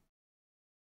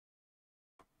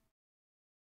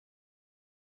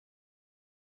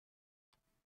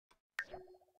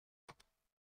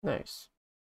 Nice.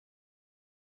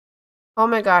 Oh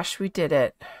my gosh, we did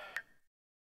it.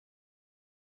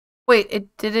 Wait,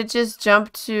 did it just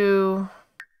jump to...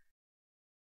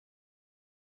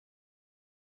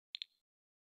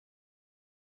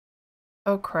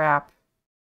 Oh crap.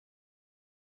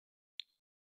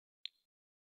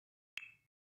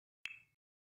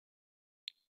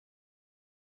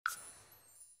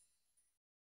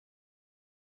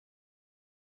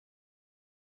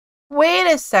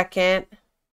 Wait a second.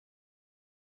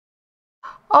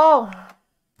 Oh.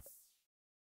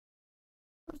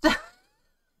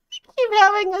 Keep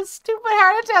having a stupid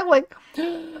heart attack. Like,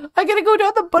 I gotta go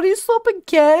down the bunny slope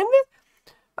again?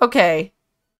 Okay.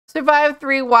 Survive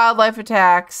 3 wildlife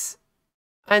attacks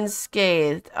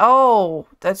unscathed. Oh,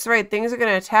 that's right. Things are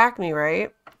gonna attack me,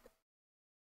 right?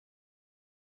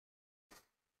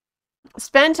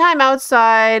 Spend time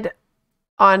outside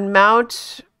on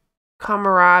Mount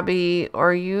Komorabi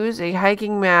or use a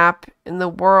hiking map in the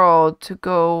world to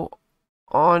go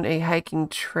on a hiking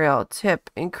trail. Tip,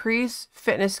 increase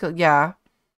fitness skill. Yeah.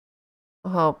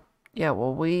 Well, yeah,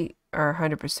 well, we are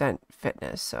 100%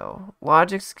 fitness, so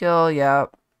logic skill,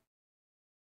 yep.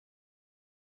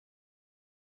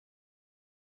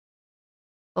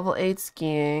 Level 8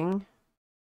 skiing.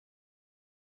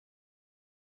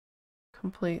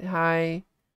 Complete high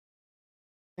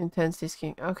intensity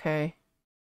skiing. Okay.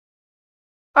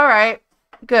 All right.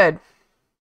 Good.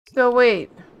 So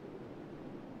wait.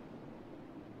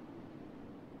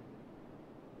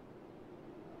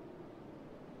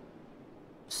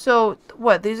 So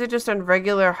what? These are just on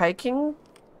regular hiking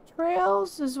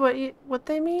trails is what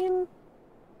they mean?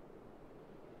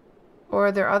 Or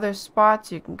are there other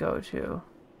spots you can go to?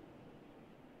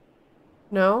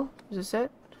 No? Is this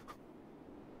it?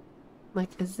 Like,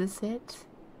 is this it?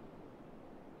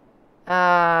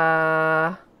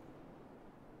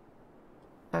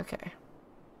 Okay.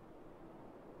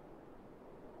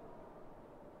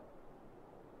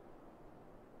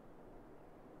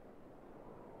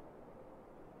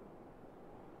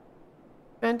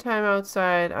 Spend time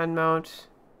outside on Mount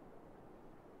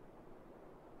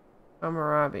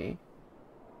Hammurabi.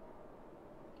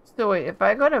 So wait, if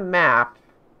I go to map,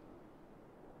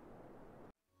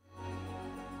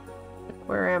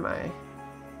 where am I?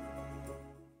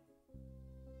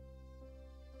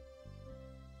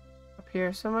 Up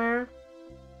here somewhere?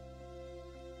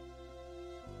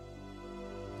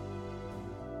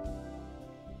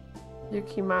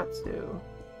 Yukimatsu.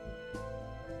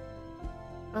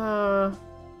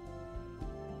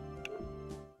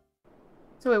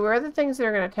 So wait, where are the things that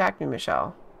are going to attack me,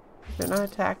 Michelle? They're not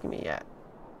attacking me yet.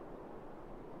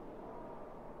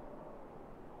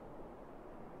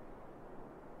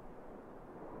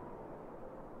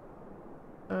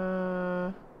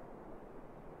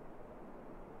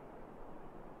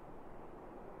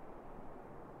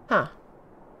 Huh.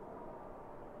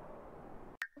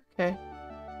 Okay.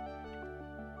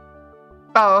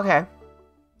 Oh, okay.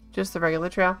 Just the regular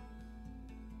trail.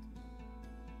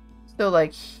 So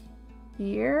like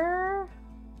here?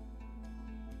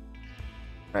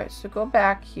 Right, so go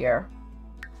back here.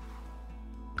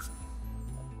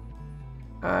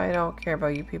 I don't care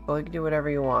about you people. You can do whatever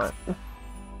you want.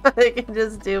 You can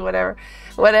just do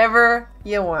whatever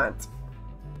you want.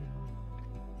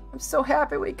 I'm so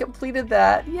happy we completed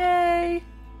that. Yay!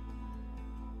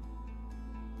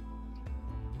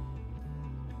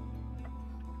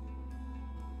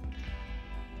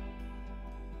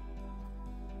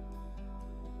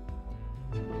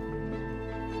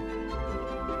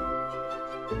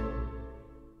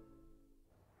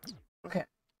 Okay.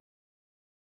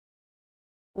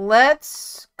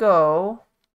 Let's go.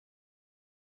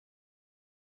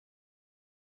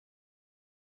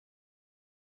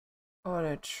 On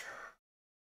a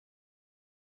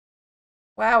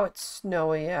wow, it's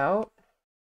snowy out.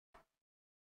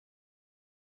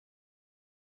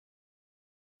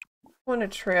 On a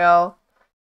trail.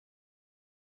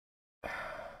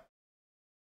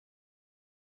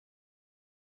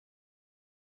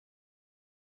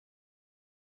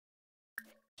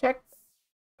 Check.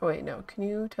 Oh, wait, no. Can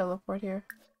you teleport here?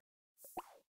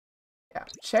 Yeah.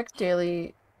 Check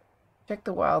daily. Check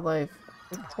the wildlife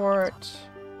report.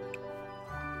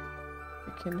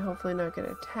 We can hopefully not get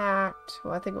attacked.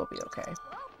 Well, I think we'll be okay.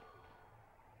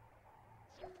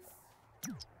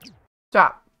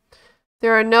 Stop.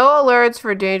 There are no alerts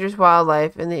for dangerous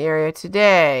wildlife in the area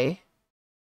today.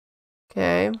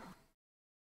 Okay.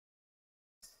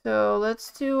 So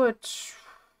let's do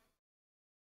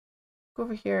go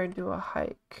over here and do a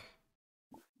hike.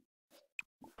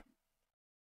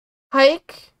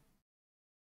 Hike.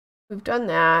 We've done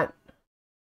that.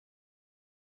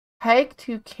 Hike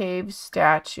to cave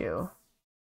statue. I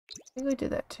think we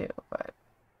did that too, but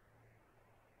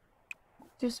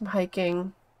do some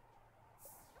hiking.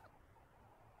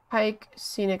 Hike,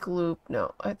 scenic loop.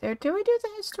 No, there. Did we do the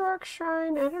historic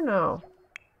shrine? I don't know.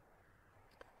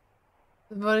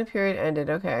 The voting period ended.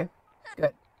 Okay,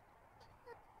 good.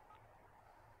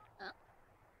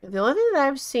 The only thing that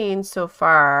I've seen so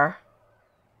far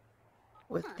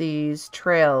with these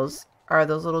trails are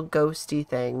those little ghosty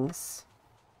things.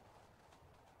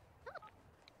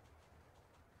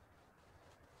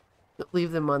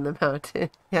 Leave them on the mountain.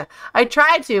 Yeah, I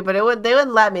tried to, but they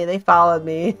wouldn't let me. They followed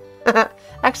me.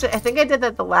 Actually, I think I did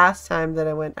that the last time that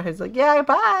I went. I was like, yeah,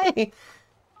 bye.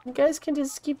 You guys can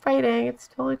just keep fighting. It's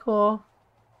totally cool.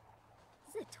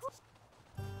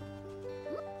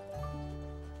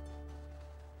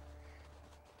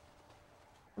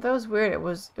 That was weird. It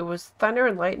was thunder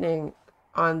and lightning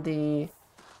on the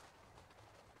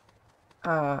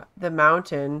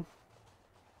mountain.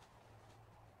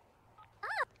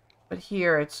 But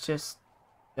here it's just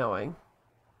snowing.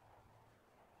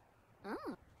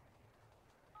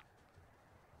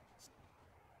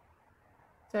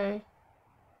 Say,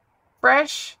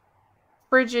 fresh,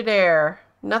 frigid air.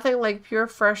 Nothing like pure,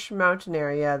 fresh mountain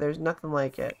air. Yeah, there's nothing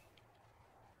like it.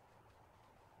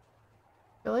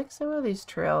 I feel like some of these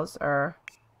trails are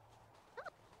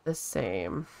the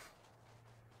same.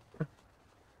 Is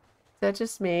that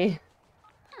just me?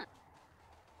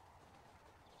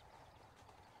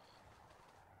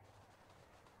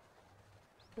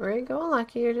 Where are you going,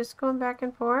 Lucky? You're just going back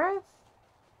and forth?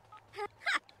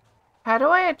 How do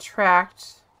I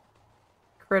attract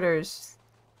critters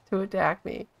to attack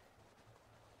me?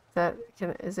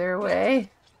 Is there a way?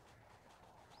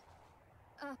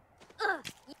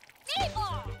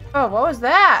 Oh, what was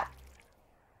that?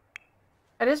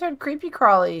 I just heard creepy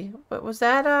crawly. What was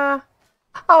that?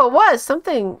 Oh, it was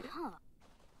something.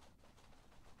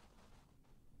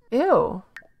 Ew.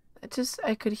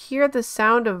 I could hear the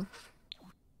sound of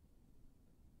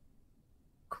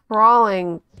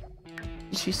crawling.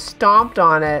 She stomped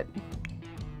on it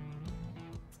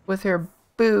with her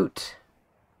boot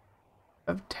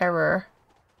of terror.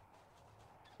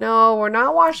 No, we're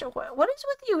not washing. What is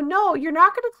with you? No, you're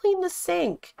not going to clean the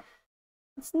sink.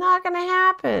 It's not going to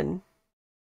happen.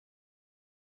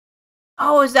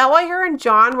 Oh, is that why her and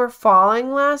John were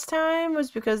falling last time?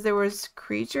 Was because there was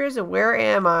creatures? And where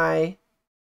am I?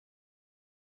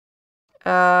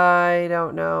 I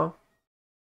don't know.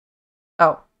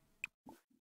 Oh.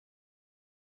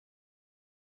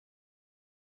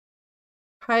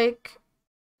 Hike.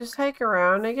 Just hike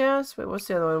around, I guess. Wait, what's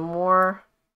the other one? More.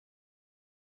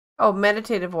 Oh,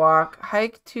 meditative walk.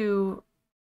 Hike to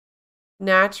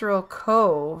Natural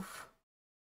Cove.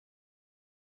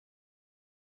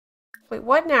 Wait,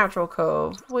 what Natural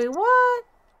Cove? Wait, what?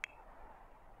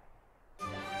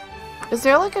 Is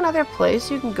there like another place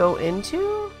you can go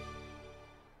into?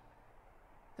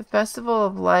 The Festival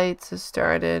of Lights has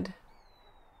started.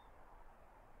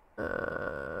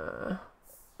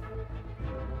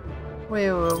 Wait,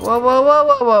 whoa, whoa, whoa, whoa,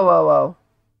 whoa, whoa, whoa.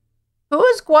 Who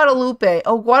is Guadalupe?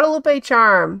 Oh, Guadalupe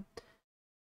Charm.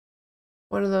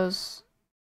 One of those.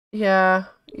 Yeah,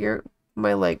 you're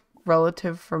my, like,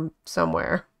 relative from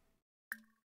somewhere.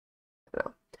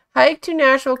 No. Hike to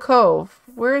Natural Cove.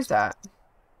 Where is that?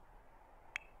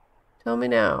 Tell me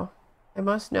now. I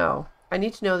must know. I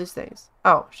need to know these things.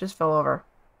 Oh, she just fell over.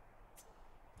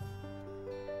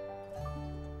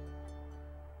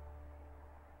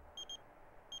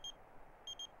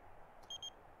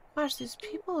 Gosh, these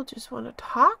people just want to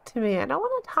talk to me. I don't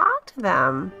want to talk to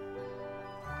them.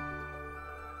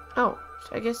 Oh,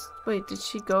 I guess... Wait, did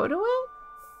she go to it?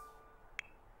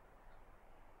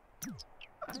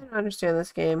 I don't understand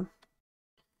this game.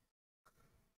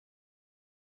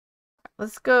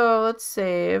 Let's go. Let's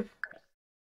save.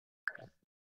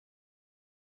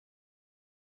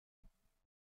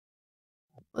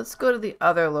 Let's go to the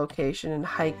other location and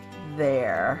hike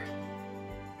there.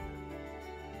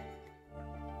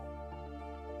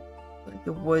 Like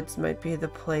the woods might be the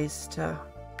place to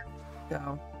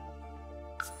go.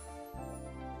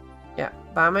 Yeah,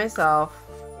 by myself.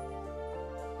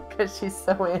 Because she's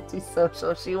so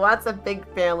antisocial. She wants a big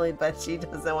family, but she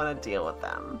doesn't want to deal with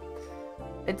them.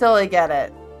 I totally get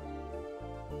it.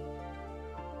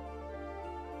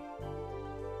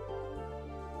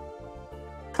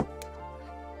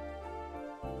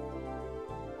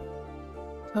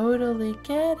 Totally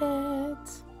get it.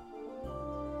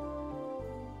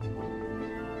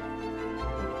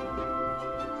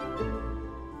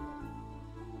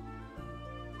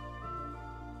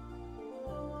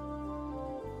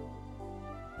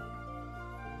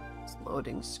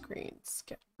 Loading screens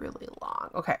get really long.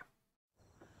 Okay.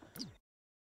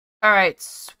 All right,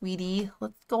 sweetie.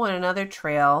 Let's go on another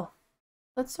trail.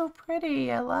 That's so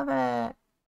pretty. I love it.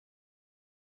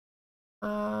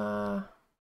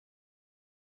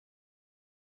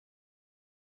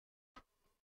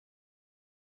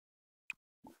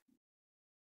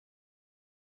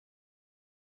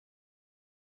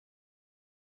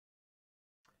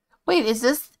 Wait, is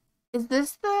this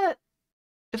the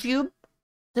if you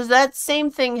does that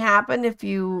same thing happen if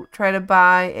you try to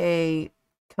buy a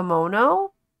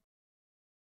kimono?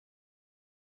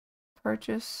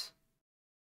 Purchase.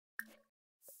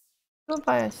 Go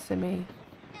buy a simi.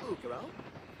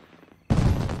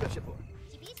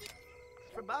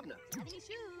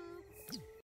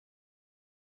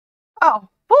 Oh,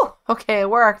 whew, okay, it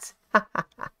worked.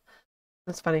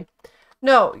 That's funny.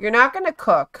 No, you're not gonna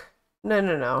cook. No,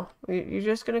 no, no. You're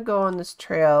just gonna go on this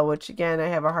trail, which again I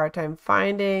have a hard time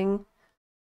finding.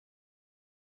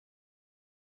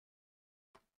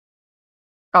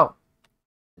 Oh,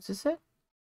 is this it?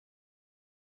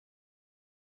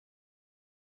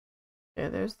 Yeah,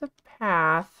 there's the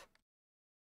path.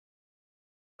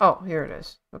 Oh, here it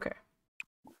is. Okay.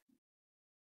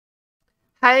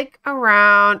 Hike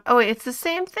around. Oh, wait, it's the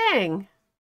same thing.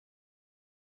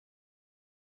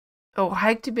 Oh,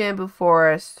 hike to bamboo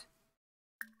forest.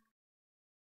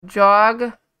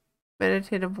 Jog,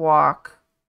 meditative walk.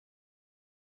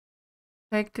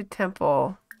 Hike to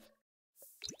temple.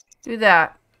 Do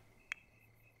that.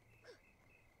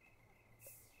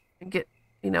 And get,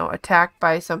 attacked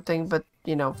by something, but,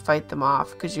 fight them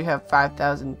off because you have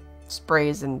 5,000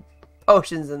 sprays and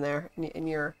potions in there in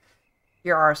your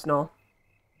arsenal.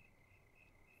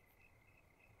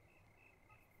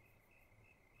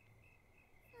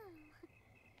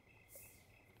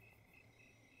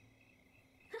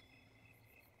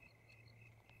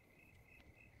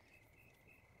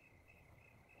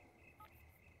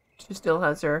 She still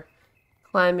has her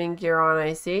climbing gear on,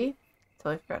 I see.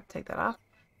 Totally forgot to take that off.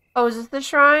 Oh, is this the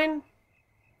shrine?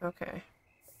 Okay.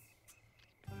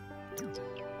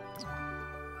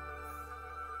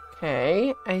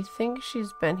 Okay, I think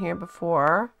she's been here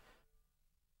before.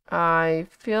 I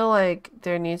feel like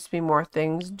there needs to be more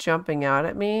things jumping out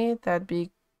at me. That'd be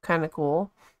kind of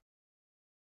cool.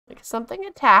 Like, something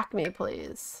attack me,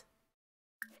 please.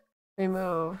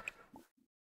 Remove.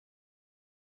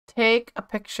 Take a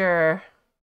picture.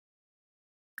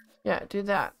 Yeah, do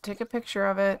that. Take a picture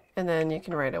of it, and then you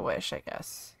can write a wish, I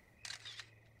guess.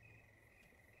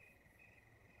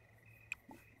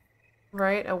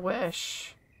 Write a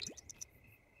wish.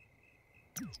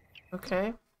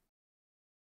 Okay.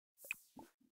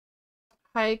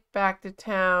 Hike back to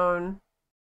town.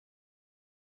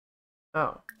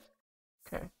 Oh.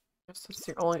 Okay. Guess that's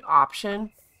the only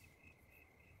option.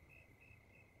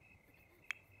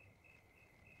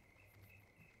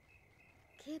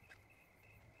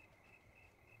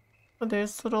 Oh,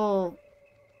 there's little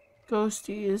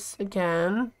ghosties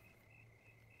again.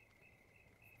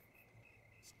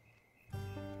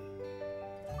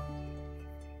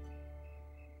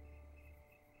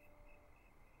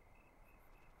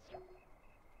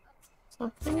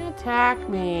 Something attacked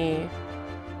me.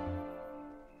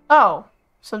 Oh,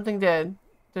 something did.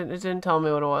 It didn't tell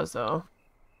me what it was, though.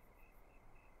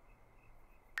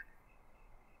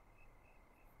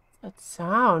 That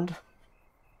sound.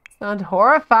 Sound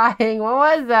horrifying. What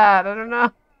was that? I don't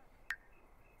know.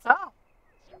 Oh.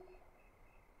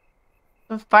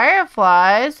 The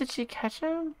fireflies. Did she catch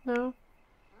them? No.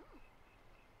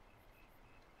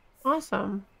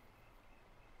 Awesome.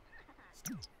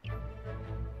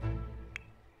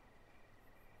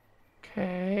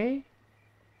 Okay.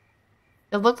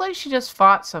 It looked like she just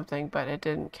fought something, but it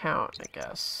didn't count, I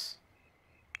guess.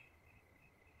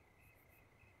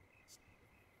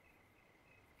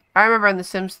 I remember in The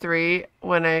Sims 3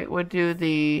 when I would do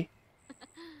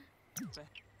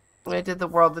when I did the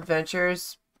world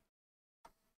adventures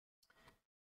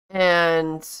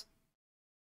and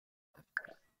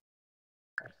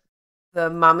the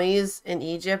mummies in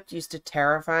Egypt used to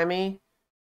terrify me.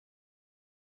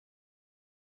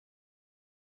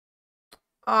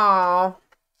 Oh.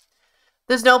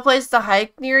 There's no place to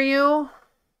hike near you?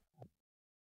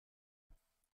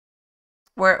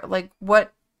 Where, like,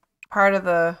 what part of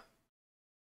the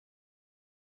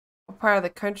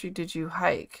country did you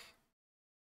hike?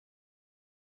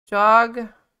 Jog?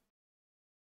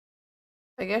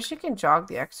 I guess you can jog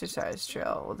the exercise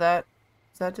trail. Does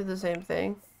that do the same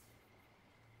thing?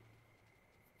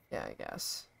 Yeah, I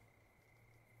guess.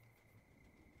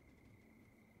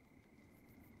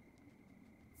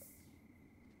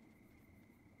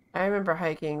 I remember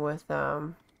hiking with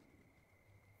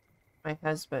my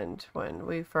husband when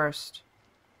we first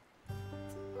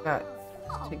got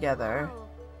together.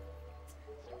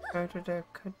 Encountered a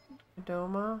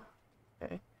Kodama.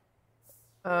 Okay.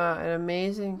 An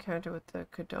amazing encounter with the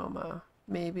Kodama.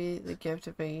 Maybe the gift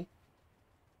of a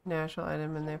natural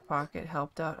item in their pocket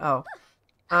helped out. Oh.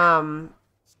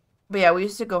 But yeah, we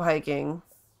used to go hiking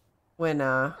when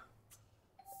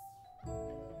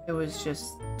it was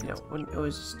just, you know, when it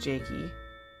was just Jakey.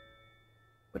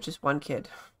 Which is one kid.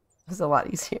 It was a lot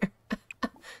easier.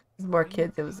 There's more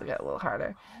kids, it got a little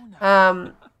harder.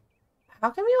 How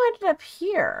come you ended up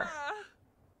here?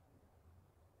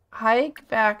 Hike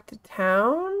back to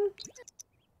town?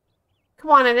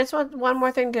 Come on, I just want one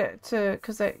more thing to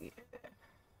cause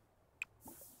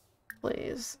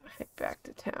please, hike back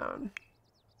to town.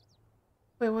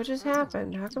 Wait, what just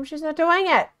happened? How come she's not doing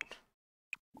it?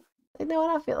 Like, no, I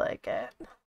don't feel like it.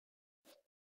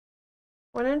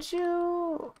 Why don't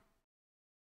you...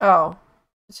 Oh,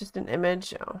 it's just an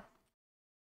image? Oh.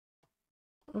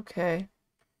 Okay.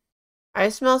 I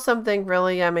smell something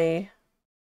really yummy.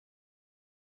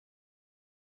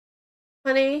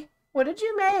 Honey, what did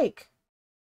you make?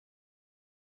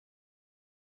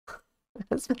 My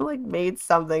husband like made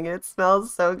something and it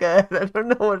smells so good. I don't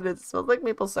know what it is. It smells like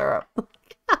maple syrup.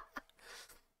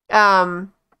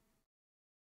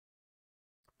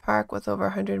 Park with over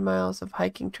 100 miles of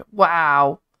hiking trail.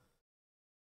 Wow.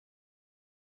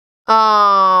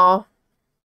 Oh.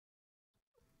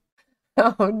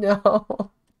 Oh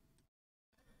no.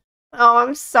 Oh,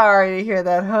 I'm sorry to hear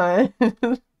that, hon.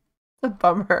 It's a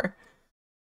bummer.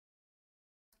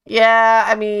 Yeah,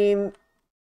 I mean,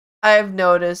 I've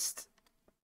noticed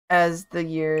as the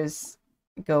years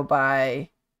go by,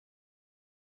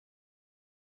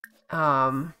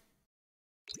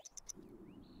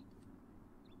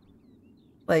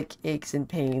 like aches and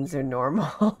pains are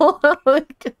normal.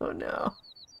 Like, oh no.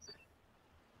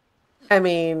 I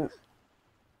mean,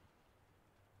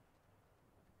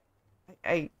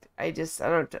 I just, I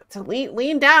don't, to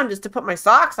lean down just to put my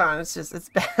socks on, it's just, it's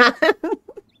bad.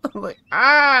 I'm like,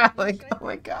 like, oh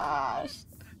my gosh.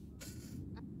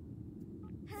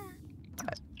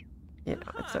 But, you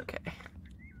know, it's okay.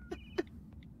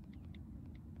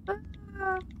 But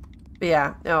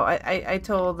yeah, no, I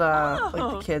told, like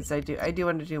the kids, I do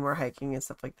want to do more hiking and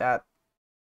stuff like that.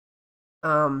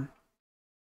 Of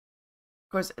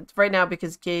course, right now,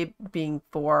 because Gabe being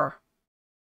 4,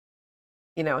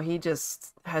 you know, he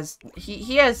just has,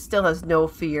 still has no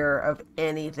fear of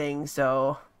anything,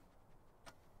 so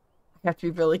I have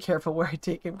to be really careful where I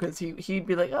take him, because he'd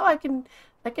be like, oh, I can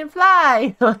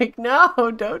fly. Like,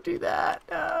 no, don't do that,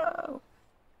 no.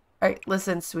 Alright,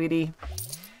 listen, sweetie.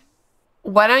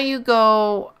 Why don't you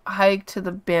go hike to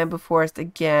the bamboo forest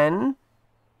again?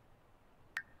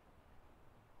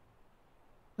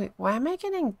 Wait, why am I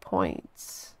getting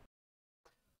points?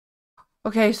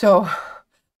 Okay, so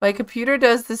my computer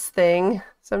does this thing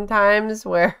sometimes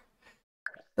where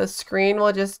the screen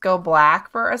will just go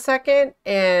black for a second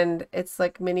and it's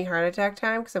like mini heart attack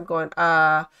time because I'm going,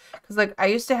 because like I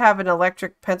used to have an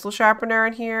electric pencil sharpener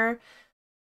in here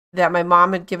that my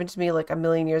mom had given to me like a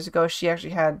million years ago. She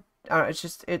actually had, it's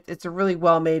just, it's a really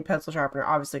well-made pencil sharpener,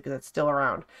 obviously, because it's still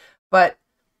around. But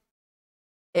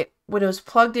when it was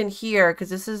plugged in here, because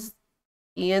this is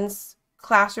Ian's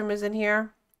classroom is in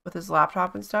here with his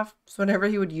laptop and stuff. So whenever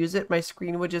he would use it, my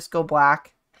screen would just go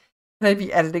black. And I'd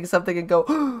be editing something and go,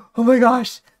 oh my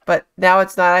gosh. But now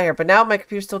it's not out here. But now my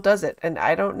computer still does it. And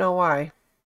I don't know why.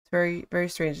 It's very, very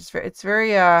strange. It's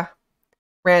very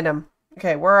random.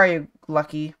 Okay, where are you,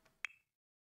 Lucky?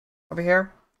 Over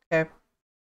here? Okay.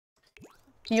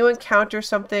 Can you encounter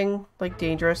something, like,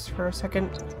 dangerous for a second?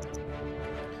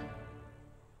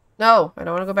 No, I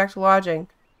don't want to go back to lodging.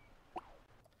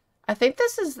 I think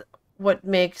this is what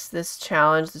makes this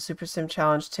challenge, the Super Sim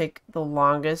Challenge, take the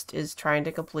longest, is trying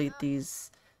to complete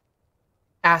these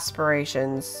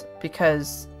aspirations.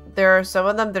 Because there are some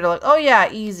of them that are like, oh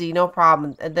yeah, easy, no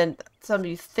problem. And then some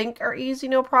you think are easy,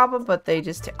 no problem, but they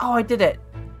just, oh, I did it.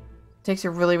 It takes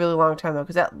a really, really long time, though,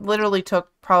 because that literally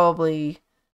took probably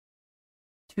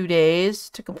 2 days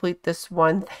to complete this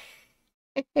one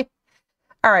thing.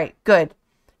 Alright, good.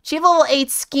 Achieve level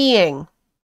 8 skiing.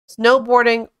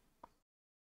 Snowboarding.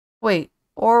 Wait,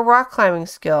 or rock climbing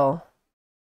skill.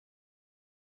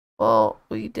 Well,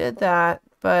 we did that,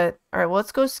 but alright, well,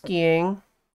 let's go skiing.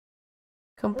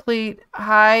 Complete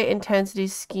high intensity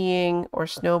skiing or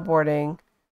snowboarding.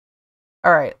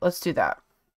 Alright, let's do that.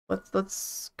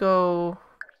 Let's go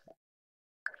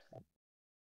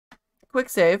quick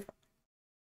save.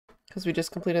 Because we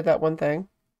just completed that one thing.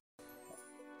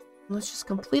 Let's just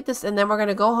complete this and then we're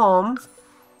gonna go home.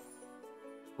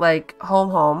 Like,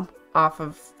 home. off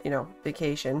of, you know,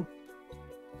 vacation.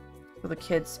 So the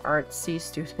kids aren't C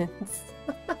students.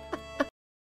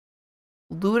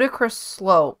 Ludicrous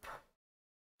slope.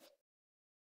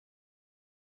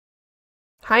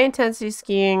 High intensity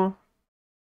skiing.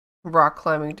 Rock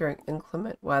climbing during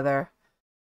inclement weather.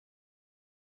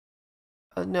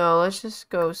 No, let's just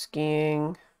go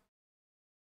skiing.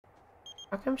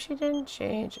 How come she didn't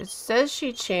change? It says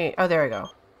she changed. Oh, there we go.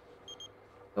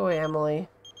 Go away, Emily.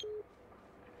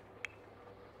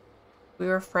 We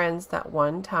were friends that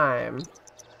one time.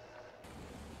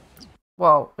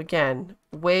 Whoa, again,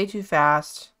 way too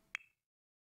fast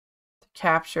to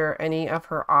capture any of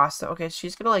her awesome. Okay,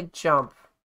 she's gonna like jump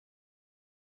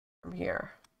from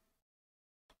here.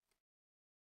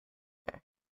 Okay.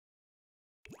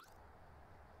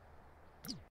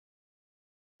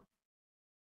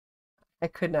 I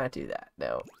could not do that.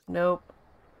 No. Nope.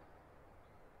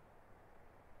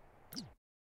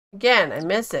 Again, I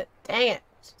miss it. Dang it.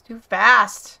 It's too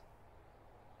fast.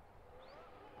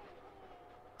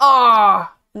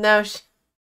 Oh, no. She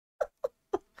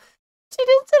did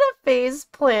a phase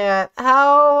plant.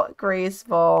 How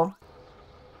graceful.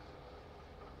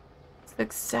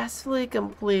 Successfully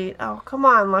complete. Oh, come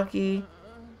on, Lucky.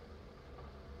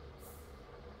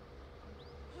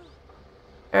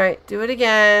 Alright, do it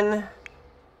again.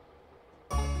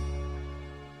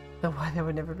 The weather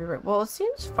would never be right. Well, it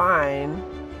seems fine.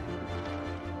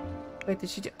 Wait, did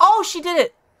she do? Oh, she did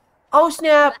it! Oh,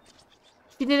 snap!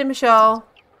 She did it, Michelle.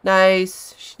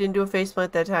 Nice. She didn't do a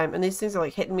faceplant that time. And these things are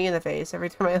like hitting me in the face every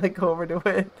time I like go over to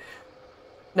it.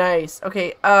 Nice.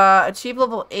 Okay, achieve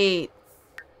level 8.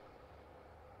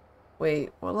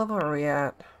 Wait, what level are we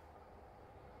at?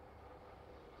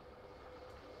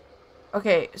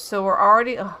 Okay, so we're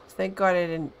already... Oh, thank God I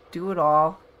didn't do it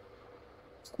all.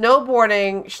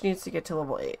 Snowboarding, she needs to get to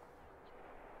level 8.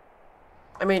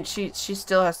 I mean, she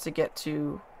still has to get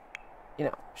to, you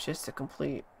know, she has to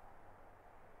complete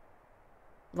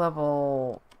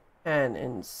level 10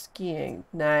 in skiing.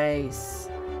 Nice.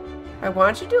 I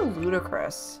want you to do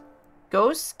ludicrous.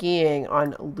 Go skiing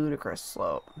on ludicrous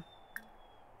slope.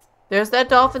 There's that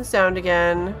dolphin sound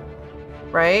again,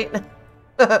 right?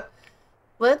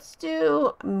 Let's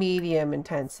do medium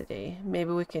intensity.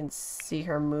 Maybe we can see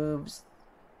her moves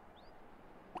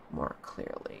more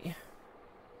clearly.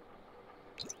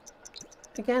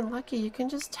 Again, Lucky, you can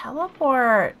just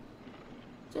teleport.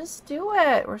 Just do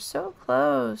it. We're so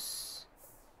close.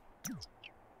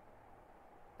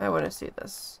 I want to see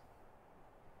this.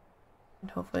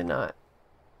 And hopefully not.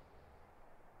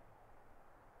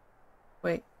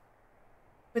 Wait.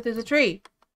 Wait, there's a tree.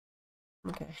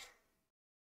 Okay.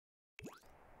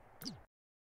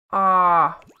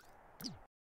 Ah.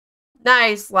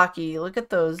 Nice, Lucky. Look at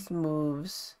those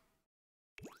moves.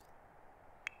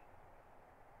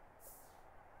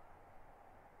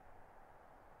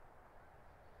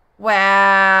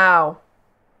 Wow.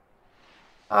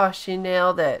 Oh, she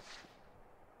nailed it.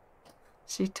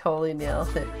 She totally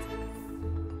nailed it.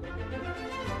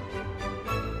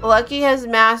 Lucky has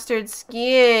mastered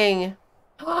skiing.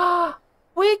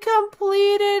 We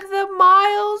completed the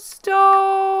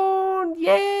milestone!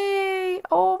 Yay!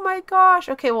 Oh my gosh.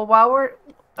 Okay, well,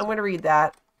 I'm going to read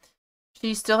that.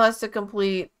 She still has to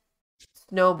complete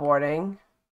snowboarding.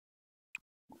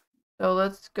 So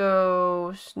let's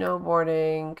go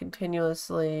snowboarding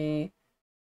continuously.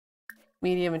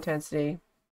 Medium intensity.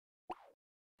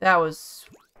 That was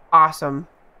awesome.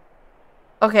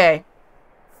 Okay.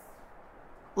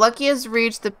 Lucky has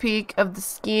reached the peak of the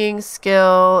skiing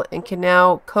skill and can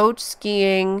now coach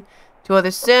skiing to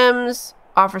other Sims,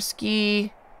 offer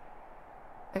ski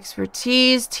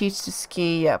expertise, teach to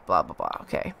ski, yeah, blah, blah, blah.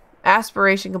 Okay.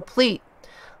 Aspiration complete.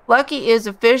 Lucky is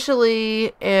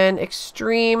officially an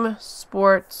extreme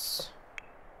sports...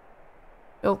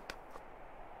 Nope.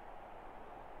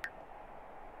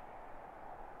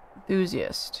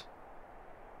 Enthusiast.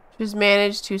 She's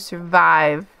managed to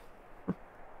survive.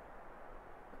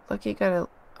 Lucky got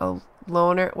a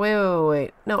loner.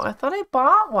 Wait. No, I thought I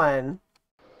bought one.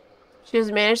 She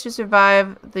has managed to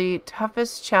survive the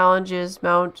toughest challenges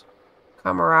Mount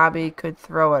Kamarabi could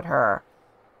throw at her,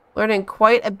 learning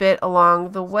quite a bit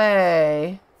along the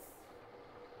way.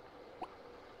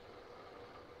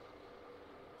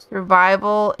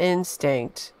 Survival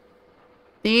instinct.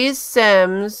 These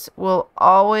Sims will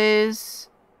always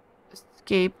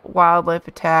escape wildlife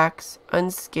attacks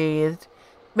unscathed.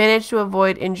 Manage to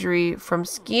avoid injury from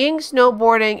skiing,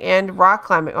 snowboarding, and rock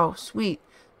climbing. Oh, sweet.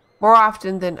 More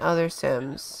often than other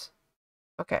Sims.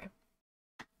 Okay.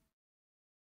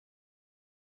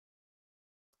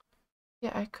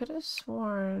 Yeah, I could have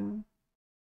sworn...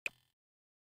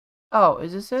 Oh,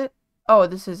 is this it? Oh,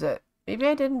 this is it. Maybe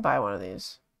I didn't buy one of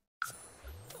these.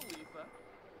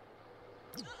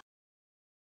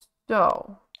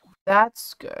 So,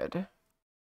 that's good.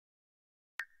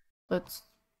 Let's...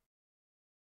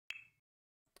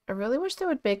 I really wish they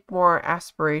would make more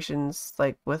aspirations,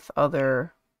 like, with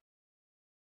other...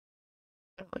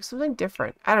 like, something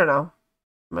different. I don't know.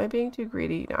 Am I being too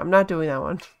greedy? No, I'm not doing that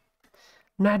one.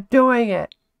 I'm not doing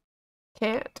it.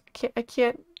 I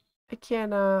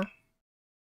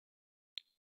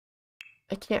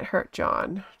can't hurt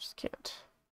John. Just can't.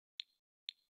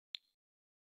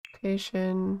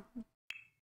 Location.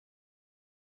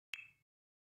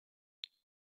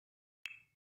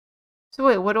 So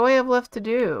wait, what do I have left to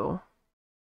do?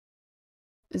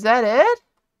 Is that it?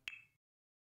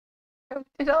 I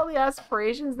did all the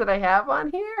aspirations that I have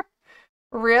on here?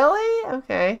 Really?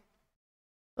 Okay.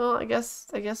 Well, I guess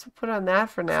we'll put on that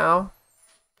for now.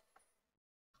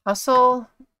 Hustle.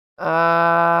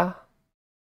 5,000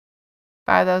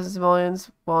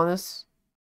 simoleons. Wellness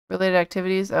related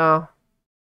activities. Oh.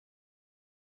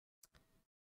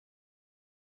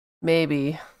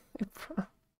 Maybe.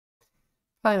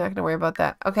 Probably not gonna worry about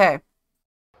that. Okay.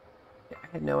 I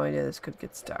had no idea this could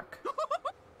get stuck.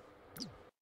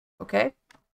 Okay.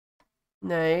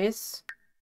 Nice.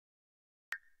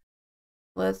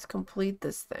 Let's complete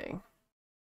this thing.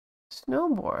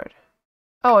 Snowboard.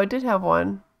 Oh, I did have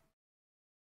one.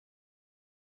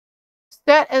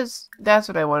 That's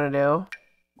what I want to do.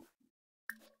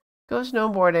 Go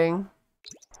snowboarding.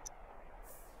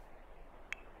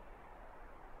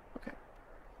 Okay.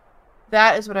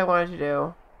 That is what I wanted to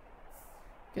do.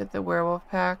 Get the werewolf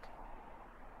pack.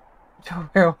 The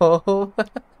werewolf.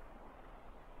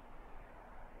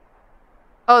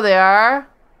 Oh, they are?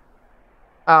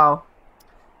 Oh.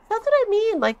 That's what I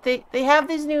mean. Like, they have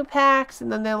these new packs, and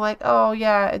then they're like, oh,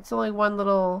 yeah, it's only one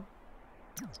little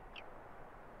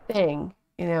thing,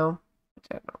 you know?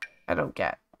 Which I don't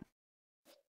get.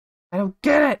 I don't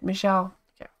get it, Michelle.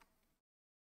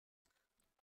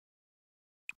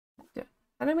 Okay.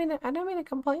 I don't mean to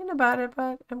complain about it,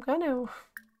 but I'm gonna.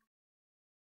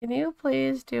 Can you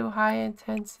please do high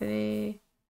intensity?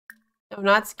 No,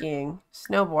 not skiing.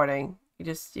 Snowboarding.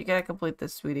 You gotta complete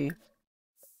this, sweetie.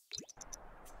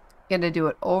 You gotta do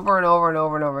it over and over and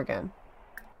over and over again.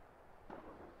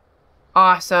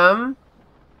 Awesome.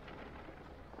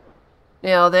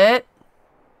 Nailed it.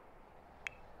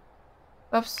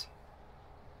 Oops.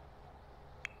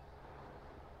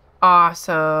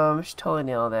 Awesome. She totally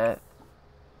nailed it.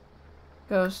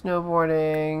 Go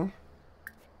snowboarding.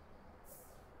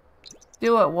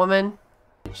 Do it, woman.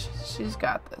 She's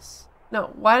got this.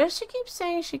 No, why does she keep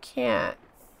saying she can't?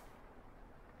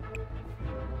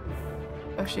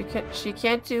 Oh, she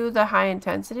can't do the high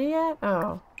intensity yet?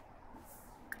 Oh.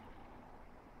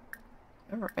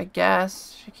 I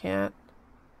guess she can't.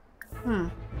 Hmm.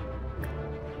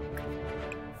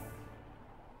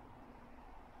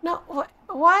 No, what?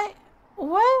 Why?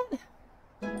 What?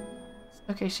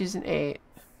 Okay, she's an 8.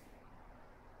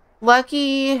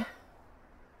 Lucky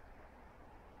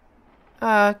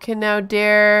can now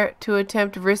dare to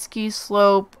attempt risky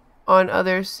slope on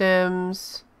other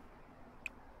sims.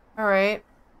 Alright.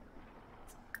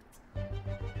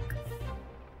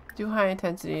 Do high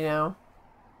intensity now.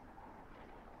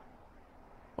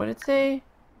 What did it say?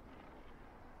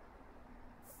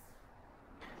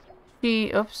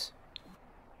 Oops.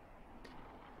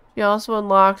 She also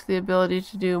unlocked the ability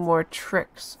to do more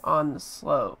tricks on the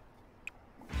slope.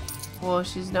 Well,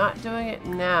 she's not doing it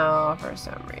now for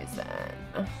some reason.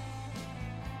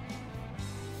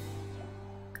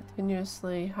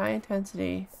 Continuously, high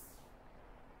intensity.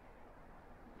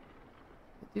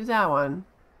 Do that one.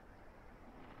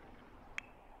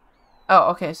 Oh,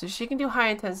 okay, so she can do high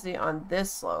intensity on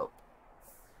this slope.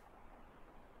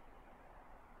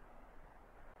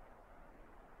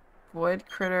 Void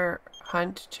critter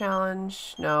hunt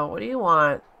challenge? No, what do you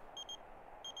want?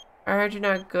 I heard you're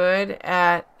not good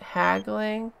at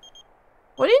haggling.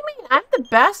 What do you mean? I'm the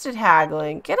best at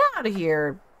haggling. Get out of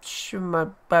here.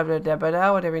 Whatever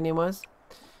your name was.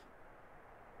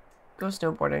 Go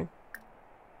snowboarding.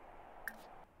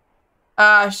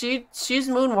 She's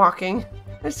moonwalking.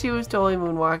 She was totally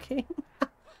moonwalking.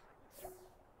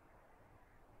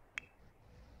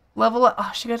 Level up.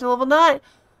 Oh, she got to level 9.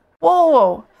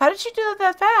 Whoa. How did she do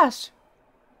that fast?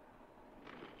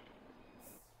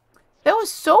 That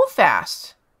was so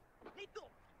fast.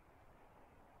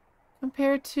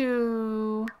 Compared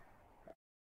to...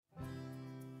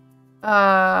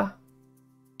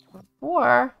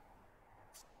 before.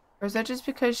 Or is that just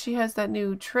because she has that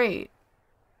new trait?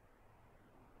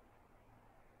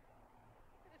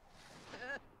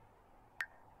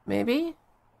 Maybe?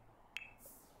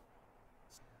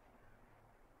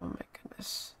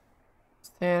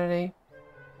 Sanity.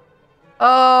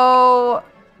 Oh,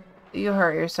 you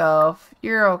hurt yourself.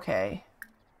 You're okay.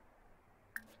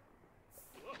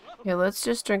 Here, let's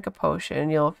just drink a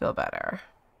potion. You'll feel better.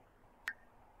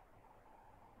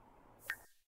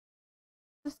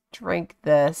 Just drink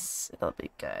this. It'll be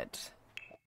good.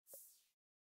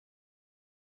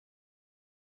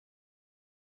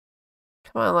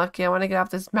 Come on, Lucky. I want to get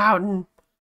off this mountain.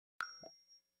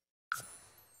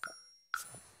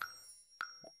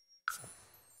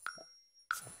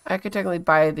 I could technically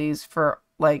buy these for,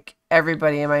 like,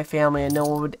 everybody in my family and no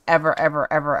one would ever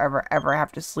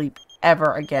have to sleep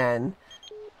ever again.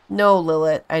 No,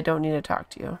 Lilith. I don't need to talk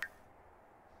to you.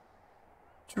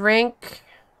 Drink.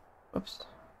 Oops.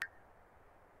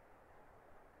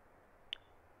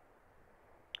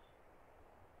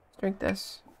 Drink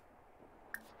this.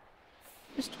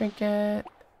 Just drink it.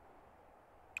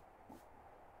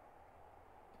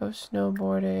 Go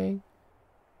snowboarding.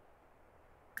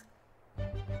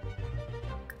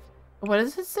 What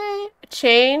does it say?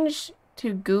 Change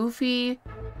to goofy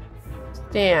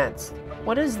stance.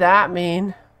 What does that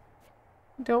mean?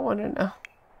 I don't want to know.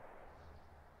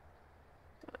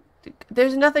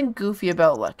 There's nothing goofy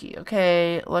about Lucky,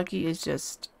 okay? Lucky is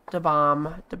just the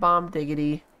bomb. The bomb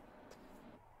diggity.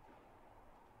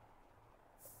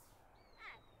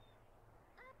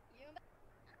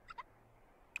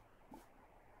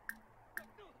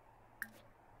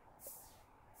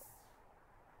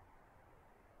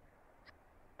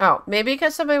 Oh, maybe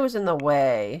because somebody was in the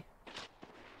way.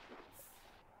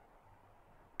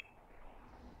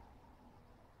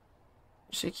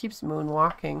 She keeps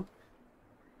moonwalking.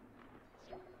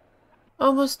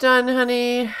 Almost done,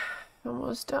 honey.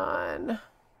 Almost done.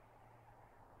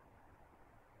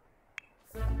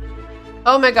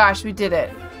 Oh my gosh, we did it.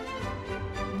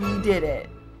 We did it.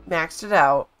 Maxed it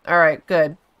out. Alright,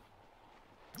 good.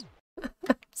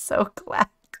 So glad.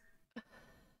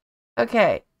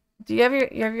 Okay. Do you have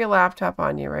your laptop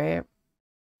on you, right?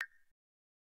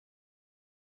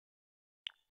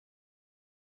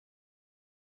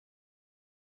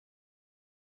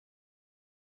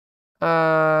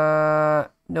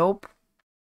 Nope.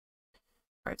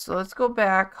 Alright, so let's go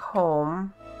back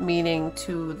home, meaning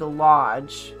to the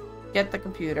lodge. Get the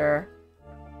computer,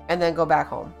 and then go back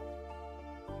home.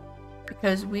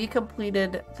 Because we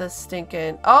completed the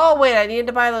stinking... Oh, wait, I needed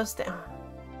to buy those things.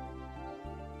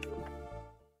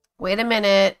 Wait a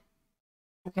minute.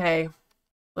 Okay.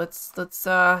 Let's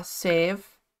save.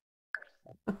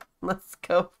 Let's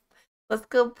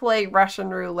go play Russian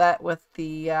roulette with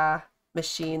the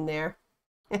machine there.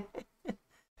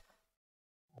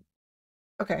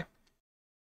 Okay.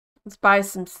 Let's buy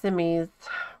some simmies.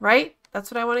 Right? That's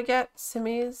what I want to get?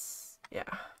 Simmies?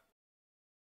 Yeah.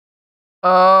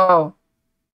 Oh.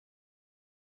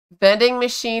 Vending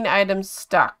machine items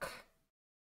stuck.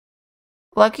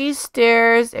 Lucky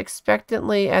stares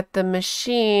expectantly at the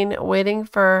machine, waiting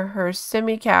for her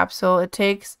simi capsule. It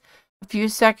takes a few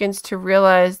seconds to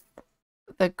realize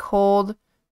the cold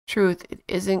truth. It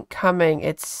isn't coming.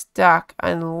 It's stuck.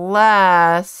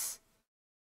 Unless...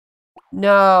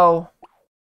 No.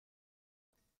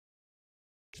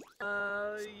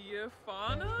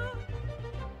 Yafana?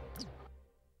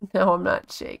 No, I'm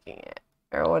not shaking it.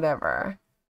 Or whatever.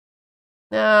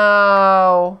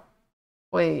 No.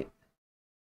 Wait.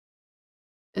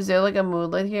 Is there like a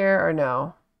moodlet here or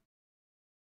no?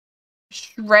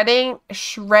 Shredding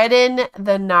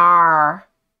the gnar.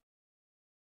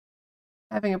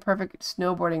 Having a perfect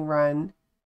snowboarding run.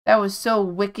 That was so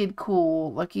wicked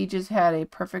cool. Lucky just had a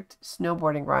perfect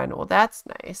snowboarding run. Well, that's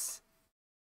nice.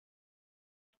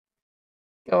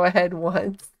 Go ahead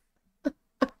once.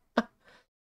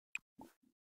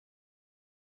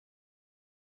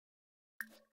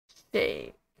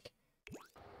 Shake.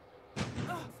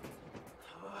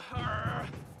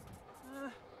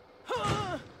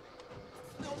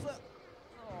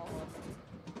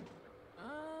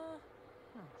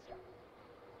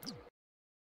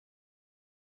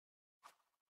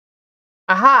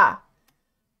 Aha!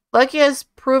 Lucky has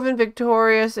proven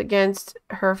victorious against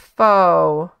her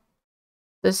foe,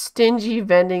 the stingy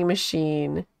vending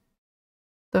machine.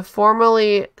 The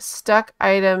formerly stuck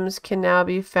items can now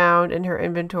be found in her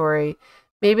inventory.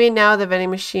 Maybe now the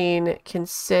vending machine can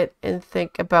sit and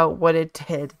think about what it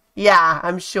did. Yeah,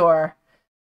 I'm sure.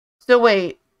 So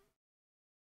wait.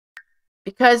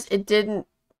 Because it didn't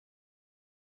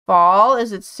fall,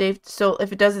 is it safe? So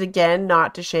if it does it again,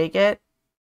 not to shake it?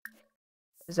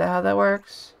 Is that how that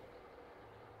works?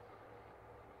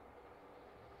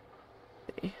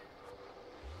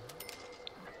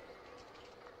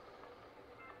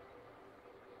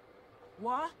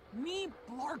 What? Me,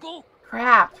 Blargle?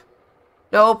 Crap.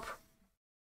 Nope.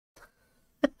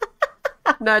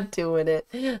 Not doing it.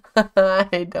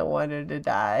 I don't want her to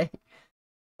die.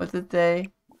 What's it say?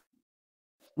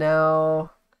 No.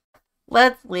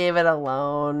 Let's leave it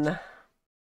alone.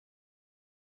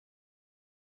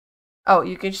 Oh,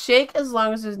 you can shake as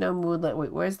long as there's no moodlet.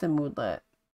 Wait, where's the moodlet?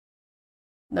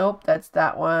 Nope, that's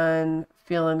that one.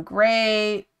 Feeling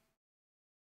great.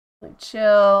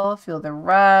 Chill. Feel the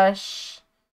rush.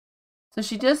 So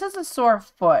she just has a sore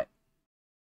foot.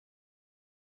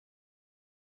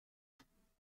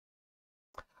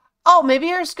 Oh, maybe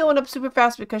her skill went up super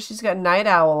fast because she's got Night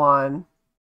Owl on.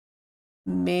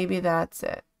 Maybe that's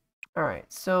it.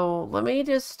 Alright, so let me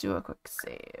just do a quick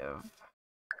save.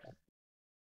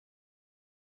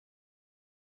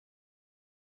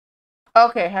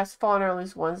 Okay, has to fall on her at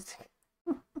least once.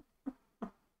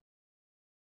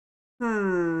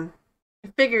 It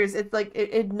figures, it's like,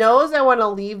 it knows I want to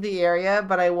leave the area,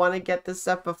 but I want to get this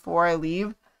stuff before I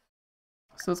leave.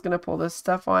 So it's going to pull this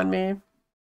stuff on me.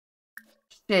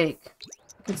 Shake.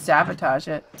 I could sabotage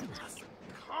it.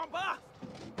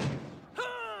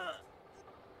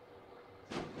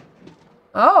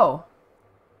 Oh.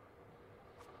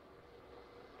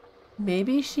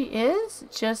 Maybe she is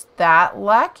just that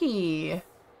lucky.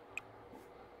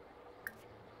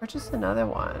 Or just another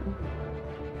one.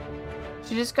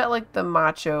 She just got like the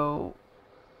macho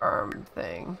arm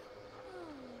thing.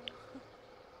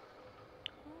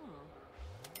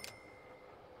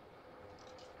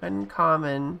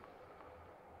 Uncommon.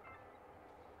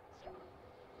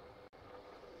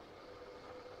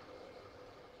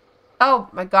 Oh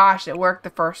my gosh, it worked the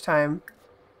first time.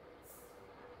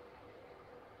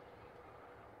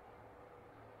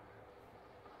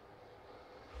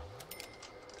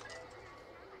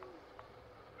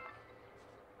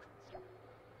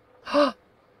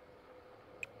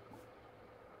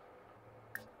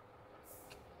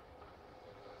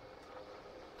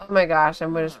 Oh my gosh,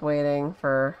 I'm just waiting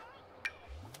for...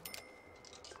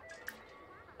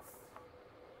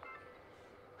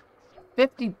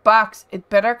 $50. It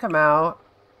better come out.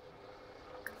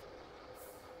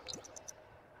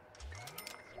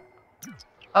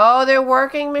 Oh, they're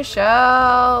working,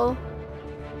 Michelle.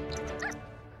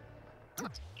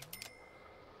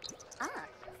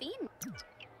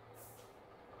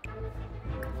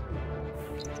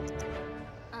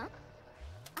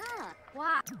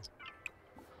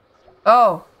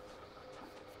 Oh.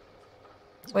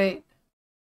 Wait.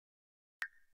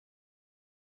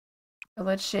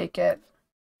 Let's shake it.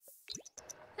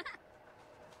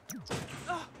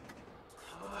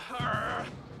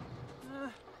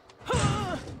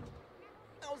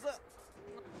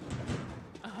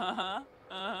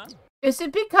 Is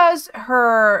it because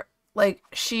her, like,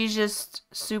 she's just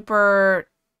super,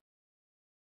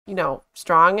 you know,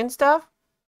 strong and stuff?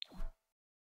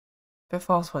 If it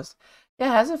falls was... Yeah,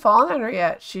 it hasn't fallen on her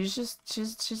yet. She's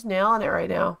nailing it right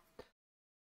now.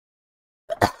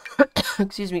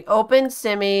 Excuse me. Open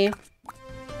Simmy.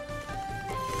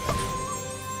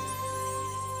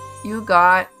 You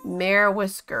got Mare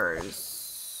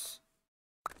Whiskers.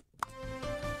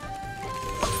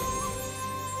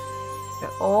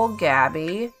 Got old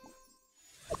Gabby.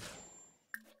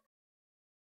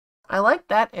 I like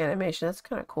that animation. That's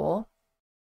kind of cool.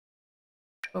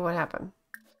 Oh, what happened?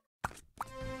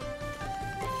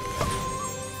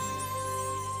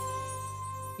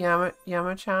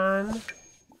 Yama-chan.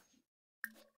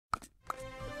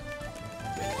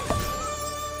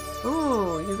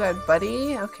 Ooh, you got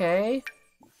Buddy? Okay.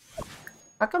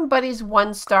 How come Buddy's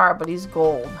 1 star, but he's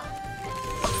gold?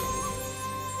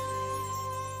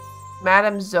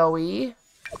 Madam Zoe.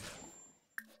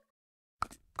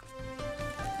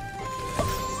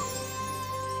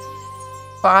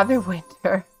 Father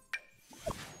Winter.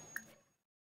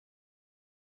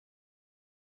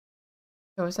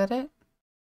 Oh, was that it?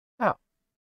 Oh.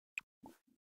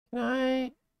 Can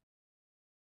I...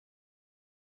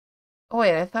 Oh,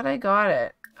 wait, I thought I got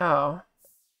it. Oh.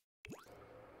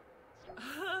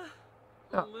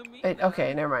 Oh, wait,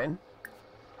 okay, never mind.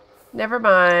 Never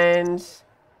mind.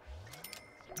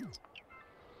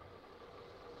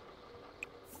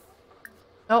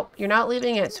 Oh, you're not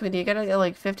leaving it, sweetie. You gotta get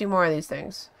like 50 more of these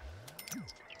things.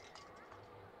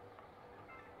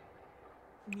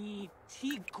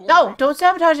 No, don't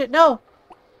sabotage it. No.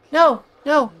 No,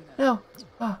 no, no.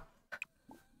 Oh.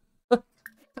 Don't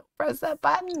press that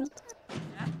button.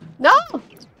 No!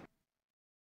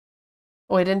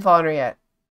 Oh, it didn't fall on her yet.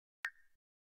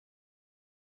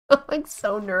 I'm like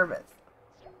so nervous.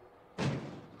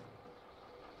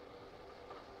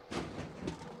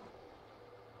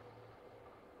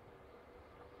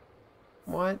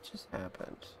 What just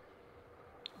happened?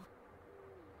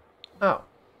 Oh,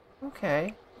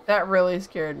 okay. That really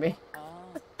scared me.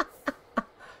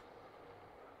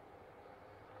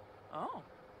 Oh.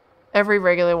 Every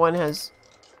regular one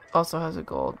also has a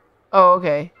gold. Oh,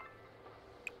 okay.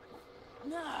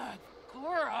 Nah,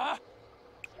 Cora.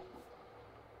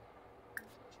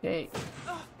 Okay.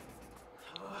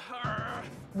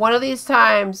 One of these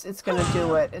times, it's gonna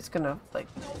do it. It's gonna, like...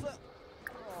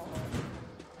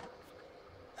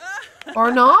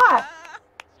 Or not!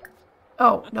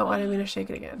 Oh, no, I didn't mean to shake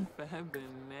it again.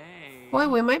 Boy,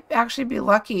 we might actually be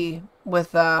lucky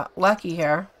with, Lucky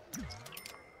here.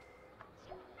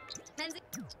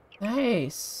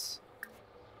 Nice.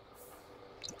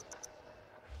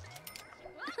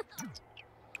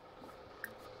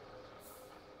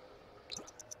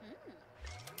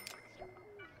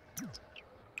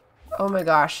 Oh my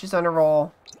gosh, she's on a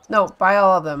roll. No, buy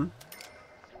all of them.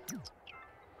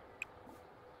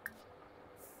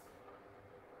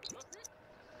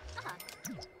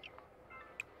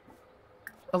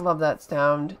 I love that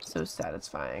sound. It's so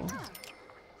satisfying.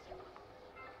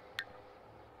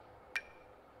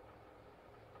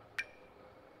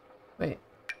 Wait.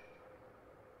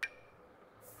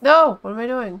 No! What am I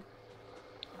doing?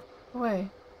 Go away.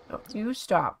 No, you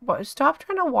stop. What? Stop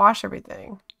trying to wash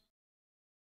everything.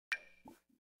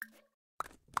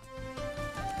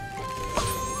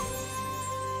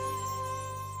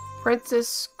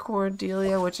 Princess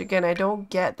Cordelia, which again, I don't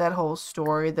get that whole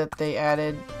story that they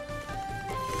added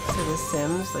to The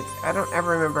Sims. Like, I don't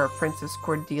ever remember Princess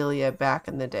Cordelia back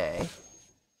in the day.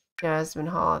 Jasmine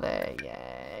Holiday.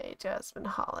 Yay, Jasmine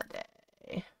Holiday.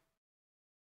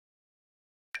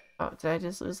 Oh, did I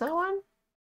just lose that one?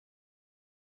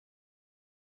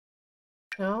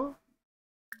 No?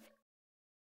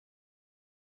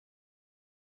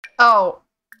 Oh,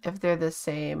 if they're the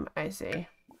same, I see.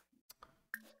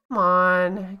 Come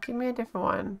on, give me a different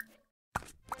one.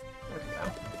 There we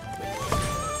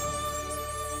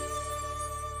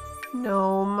go.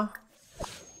 Gnome.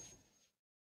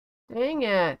 Dang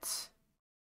it.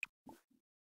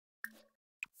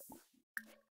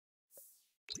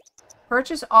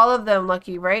 Purchase all of them,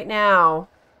 Lucky, right now.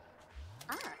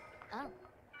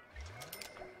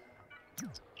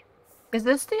 Is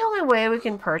this the only way we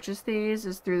can purchase these?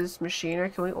 Is through this machine, or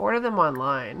can we order them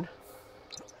online?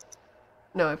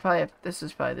 No, we probably have, this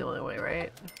is probably the only way,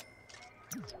 right?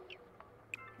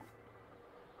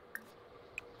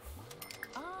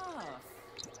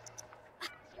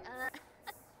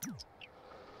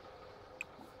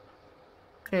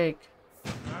 Jake.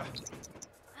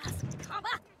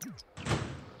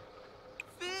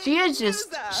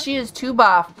 She is too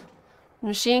buff. The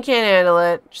machine can't handle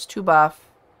it. She's too buff.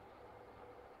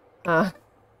 How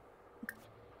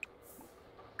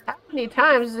many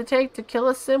times does it take to kill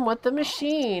a sim with the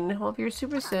machine? Well, if you're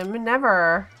super sim,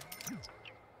 never.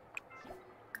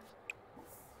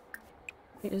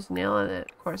 He is nailing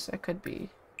it. Of course, I could be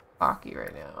cocky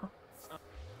right now.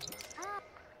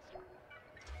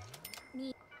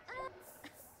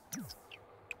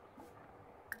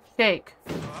 Shake.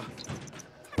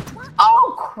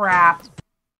 Oh, crap.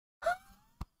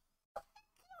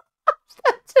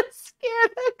 That just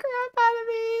scared the crap out of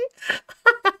me.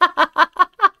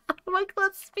 I'm like,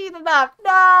 let's speed it up.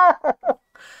 No.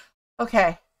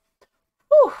 Okay.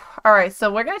 Whew. All right,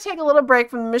 so we're going to take a little break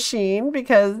from the machine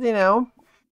because, you know.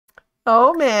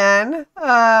 Oh, man.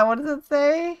 What does it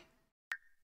say?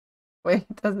 Wait,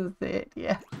 it doesn't say it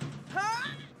yet.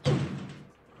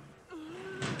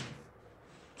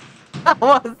 I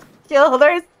almost killed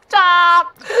her.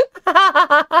 Stop!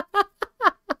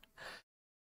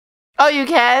 Oh, you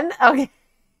can? Okay.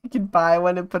 You can buy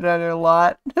one and put it on your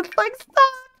lot. It's like, stop!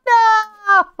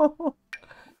 No!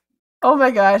 Oh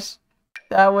my gosh.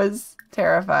 That was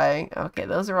terrifying. Okay,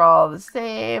 those are all the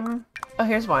same. Oh,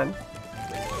 here's one.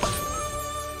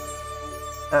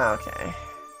 Okay.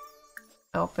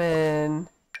 Open.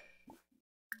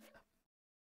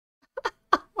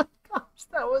 Oh my gosh,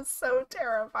 that was so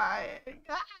terrifying.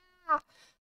 Ah!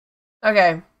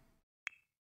 Okay.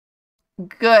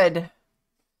 Good.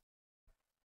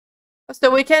 So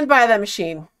we can buy that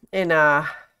machine in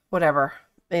whatever,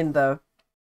 in the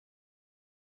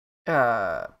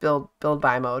build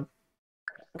buy mode.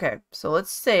 Okay, so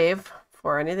let's save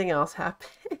before anything else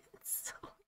happens. Oh,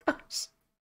 gosh.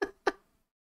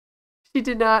 She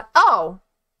did not. Oh.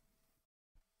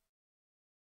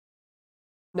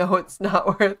 No, it's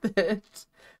not worth it.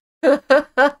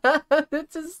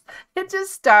 it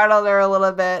just startled her a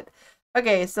little bit.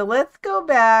 Okay, so let's go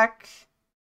back.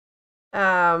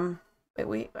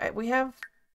 Wait, we have.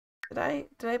 Did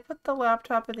I put the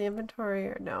laptop in the inventory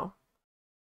or no?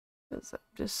 Because I'm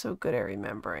just so good at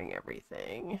remembering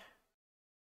everything.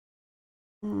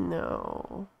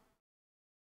 No.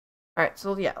 All right,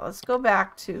 so yeah, let's go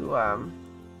back to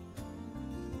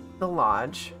the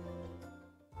lodge.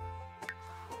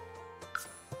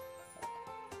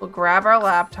 We'll grab our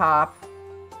laptop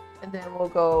and then we'll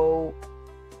go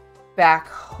back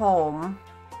home.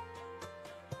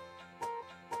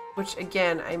 Which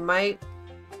again, I might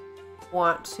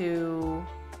want to...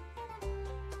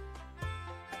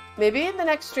 Maybe in the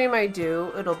next stream I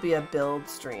do, it'll be a build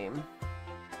stream.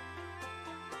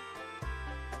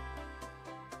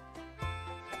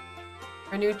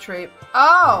 Our new trait.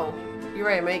 Oh! You're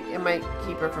right, it might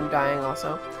keep her from dying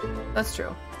also. That's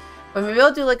true. But maybe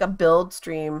I'll do like a build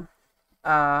stream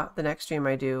the next stream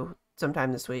I do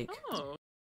sometime this week. Oh.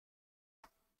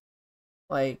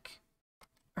 Like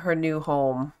her new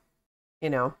home, you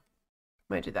know.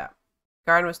 Might do that.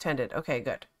 Garden was tended. Okay,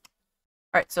 good.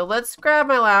 Alright, so let's grab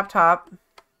my laptop.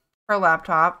 Her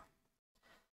laptop.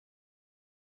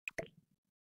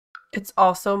 It's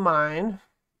also mine.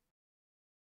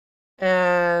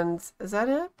 And is that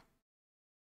it?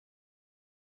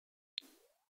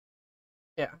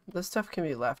 Yeah, this stuff can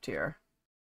be left here.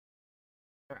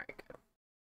 Alright, good.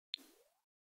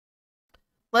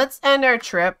 Let's end our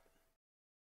trip.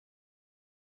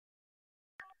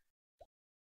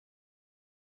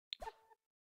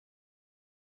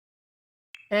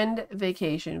 End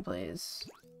vacation, please.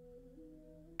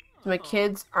 My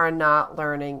kids are not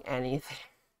learning anything.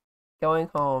 Going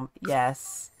home.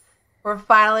 Yes. We're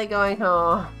finally going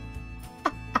home.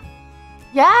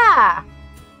 Yeah!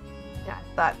 Yeah,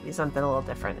 I thought it'd be something a little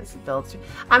different as a build.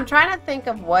 I'm trying to think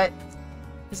of what...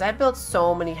 Because I built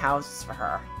so many houses for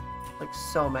her. Like,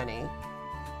 so many.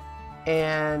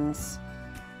 And...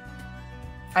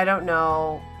 I don't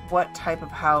know what type of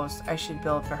house I should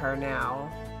build for her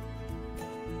now.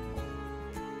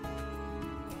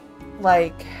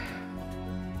 Like...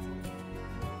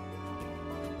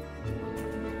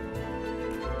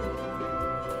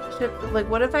 Like,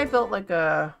 what if I built like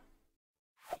a...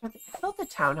 I built a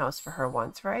townhouse for her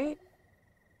once, right?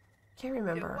 Can't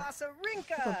remember.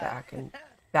 Go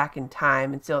back in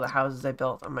time and see all the houses I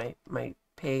built on my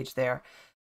page there.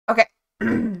 Okay.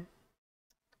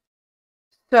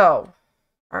 So,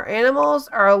 our animals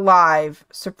are alive,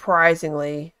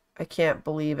 surprisingly. I can't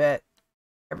believe it.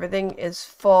 Everything is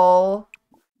full.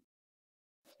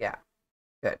 Yeah,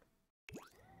 good.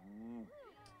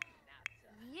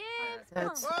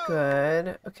 That's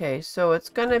good. Okay, so it's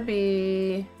gonna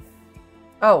be...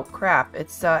 Oh, crap.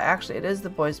 It's, actually, it is the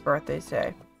boy's birthday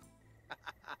today.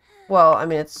 Well, I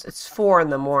mean, it's 4 in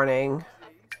the morning.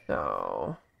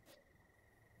 So...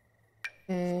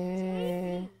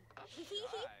 Okay,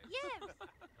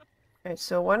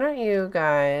 so why don't you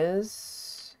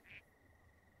guys...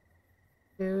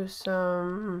 do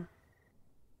some...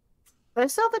 Did I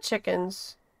sell the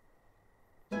chickens?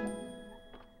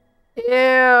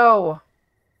 Ew!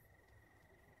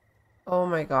 Oh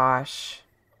my gosh.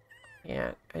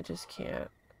 I just can't.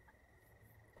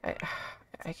 I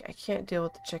can't deal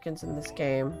with the chickens in this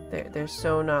game. They're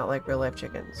so not like real life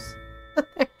chickens.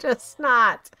 They're just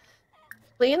not.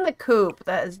 Clean the coop.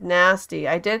 That is nasty.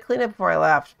 I did clean it before I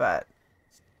left, but...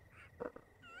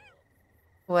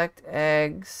 Collect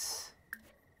eggs.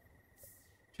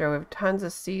 Sure, we have tons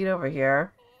of seed over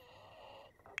here.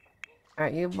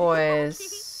 Alright, you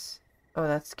boys. Oh,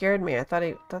 that scared me. I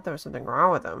thought there was something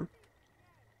wrong with him.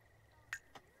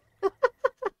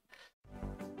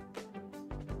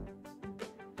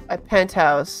 A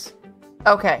penthouse.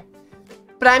 Okay.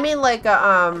 But I mean like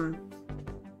a,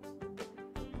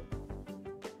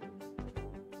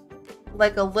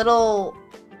 like a little,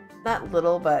 not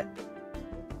little, but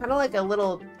kind of like a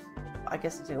little, I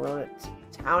guess it's a little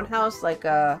townhouse, like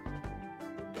a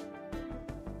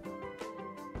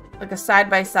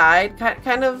side-by-side,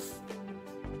 kind of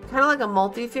like a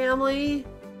multi-family,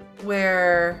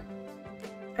 where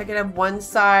I could have one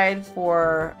side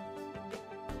for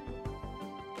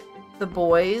the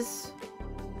boys,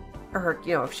 or her,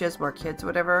 you know, if she has more kids or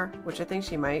whatever, which I think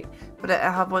she might, but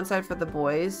I'll have one side for the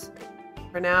boys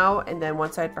for now, and then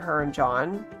one side for her and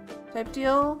John type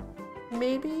deal,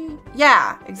 maybe?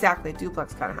 Yeah, exactly,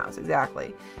 duplex kind of house,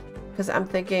 exactly. Because I'm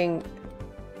thinking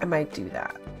I might do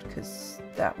that, because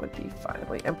that would be fun.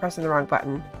 Wait, I'm pressing the wrong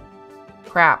button.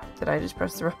 Crap, did I just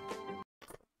press the wrong...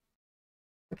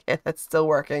 Okay, that's still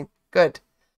working. Good.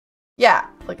 Yeah,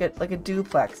 like a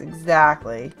duplex,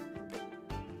 exactly.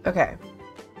 Okay.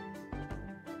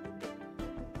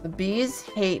 The bees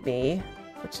hate me,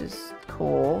 which is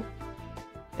cool.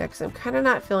 Yeah, because I'm kind of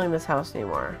not feeling this house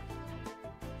anymore.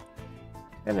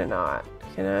 Kind of not.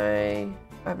 Can I...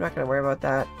 I'm not going to worry about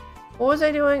that. What was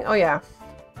I doing? Oh, yeah.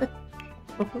 I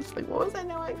was like, what was I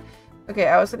doing? Okay,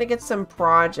 I was gonna get some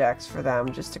projects for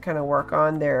them just to kind of work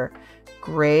on their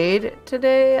grade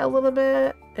today a little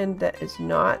bit, and that is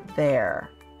not there.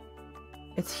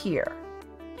 It's here.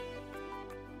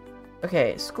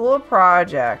 Okay, school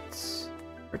projects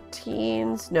for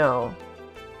teens. No,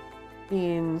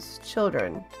 teens,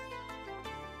 children.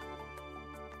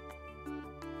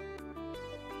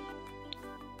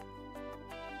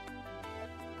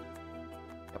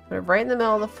 I put it right in the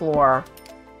middle of the floor.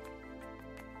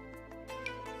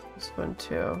 This one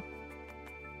too.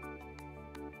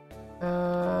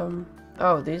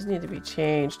 Oh, these need to be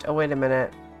changed. Oh, wait a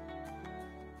minute.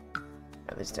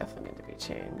 Yeah, these definitely need to be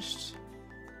changed.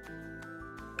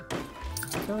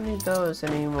 Don't need those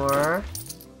anymore.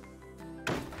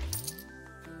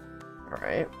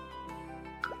 Alright.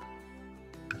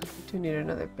 Do need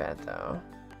another bed though.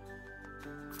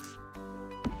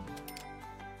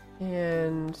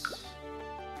 And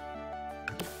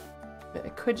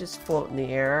it could just float in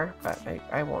the air, but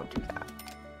I won't do that.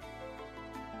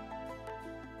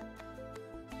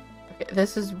 Okay,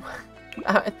 this is...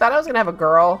 I thought I was gonna have a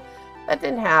girl. That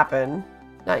didn't happen.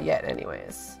 Not yet,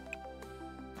 anyways.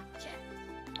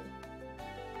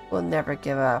 We'll never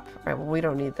give up. Alright, well, we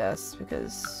don't need this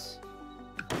because...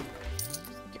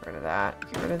 Get rid of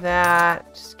that. Get rid of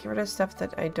that. Just get rid of stuff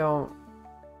that I don't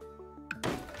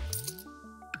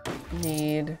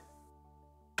need.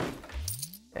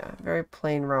 Yeah, very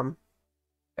plain room.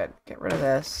 Good. Get rid of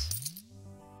this.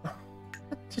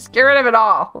 Just get rid of it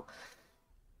all.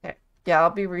 Okay. Yeah, I'll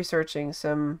be researching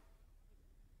some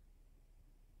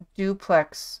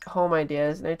duplex home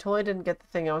ideas, and I totally didn't get the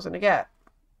thing I was going to get.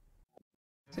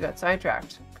 So I got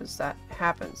sidetracked, because that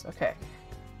happens. Okay.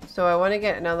 So I want to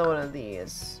get another one of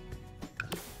these.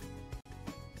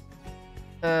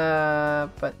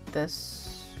 But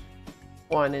this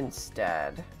one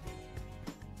instead.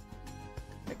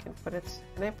 I can put it...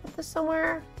 Can I put this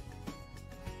somewhere?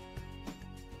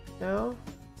 No?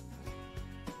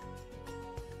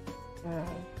 Is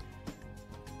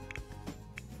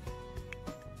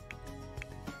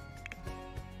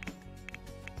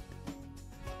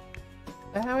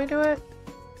that how I do it?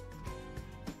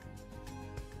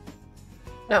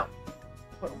 No.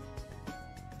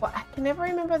 Well, I can never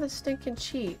remember the stinking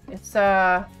cheat. It's,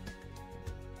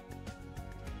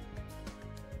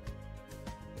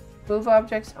 move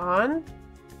objects on?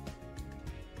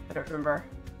 I don't remember.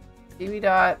 DB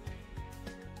dot.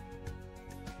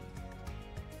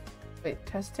 Wait,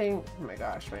 testing. Oh my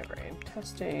gosh, my brain.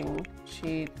 Testing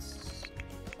cheats.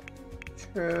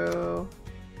 True.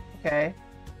 Okay.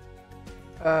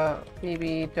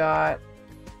 BB dot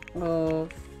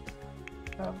move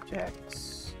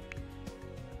objects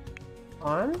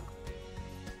on.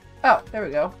 Oh, there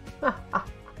we go.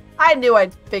 I knew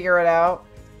I'd figure it out.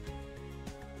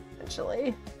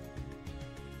 Eventually.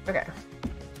 Okay.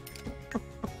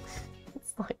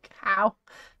 It's like, how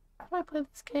do I play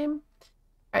this game?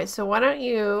 Alright, so why don't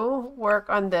you work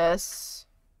on this.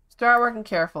 Start working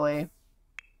carefully.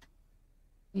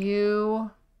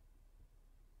 You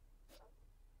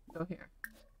go here.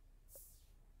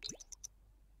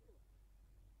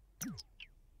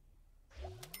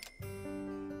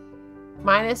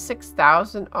 Minus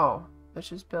 6,000. Oh, that's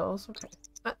just bills. Okay.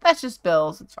 That's just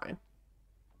bills. It's fine.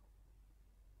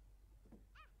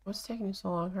 What's taking you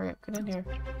so long? Hurry up. Get in here.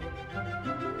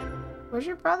 Where's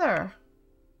your brother?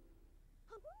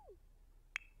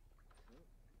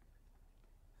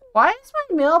 Why is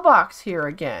my mailbox here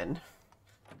again?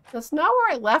 That's not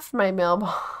where I left my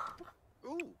mailbox.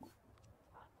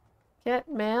 Get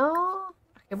mail?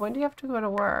 Okay, when do you have to go to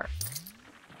work?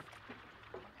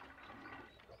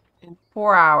 In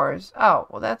 4 hours. Oh,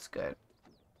 well that's good.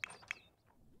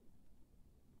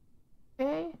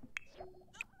 Okay.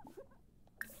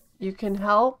 You can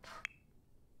help.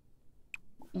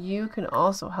 You can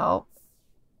also help.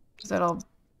 That'll,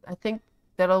 I think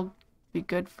that'll be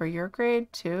good for your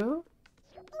grade too.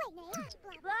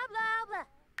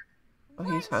 Oh,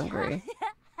 he's hungry.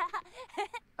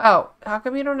 Oh, how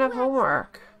come you don't have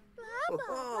homework?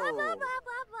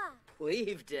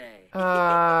 Leave day.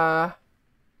 Hope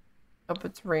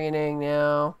it's raining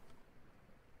now.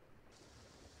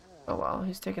 Oh well,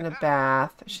 he's taking a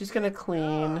bath. She's gonna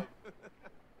clean.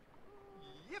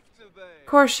 Of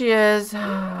course she is.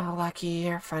 Oh, lucky,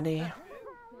 you're funny.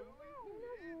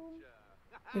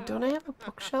 Wait, don't I have a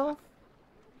bookshelf?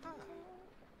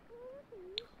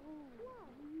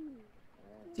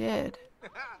 Did.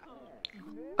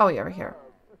 Oh yeah, right here.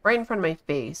 Right in front of my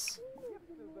face.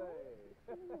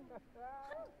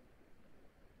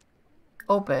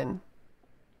 Open.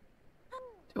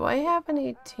 Do I have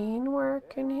any teen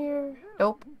work in here?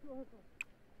 Nope.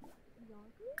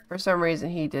 For some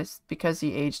reason, he just, because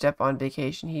he aged up on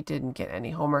vacation, he didn't get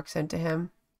any homework sent to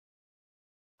him.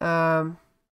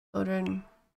 Children.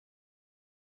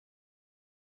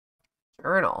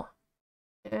 Journal.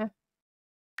 Yeah.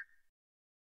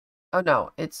 Oh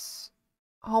no, it's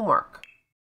homework.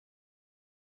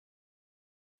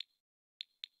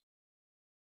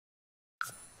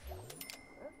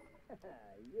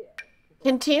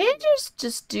 Can teenagers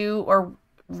just do or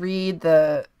read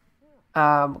the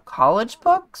college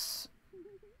books?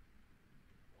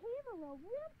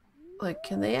 Like,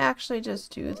 can they actually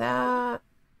just do that?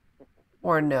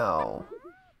 Or no?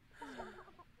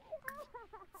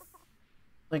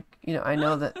 Like, you know, I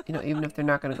know that, you know, even if they're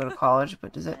not going to go to college,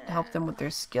 but does it help them with their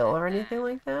skill or anything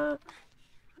like that?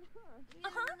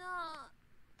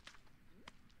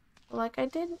 Like, I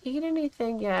didn't eat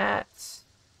anything yet.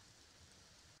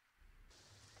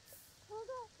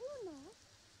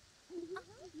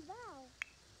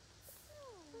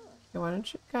 Okay, why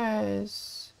don't you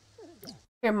guys...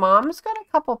 Your mom's got a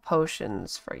couple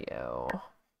potions for you.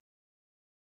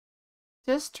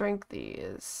 Just drink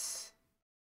these.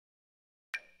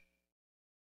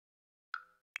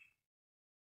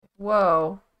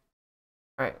 Whoa.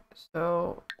 Alright,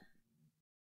 so...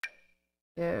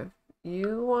 Give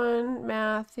you one,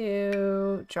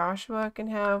 Matthew. Joshua can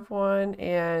have one,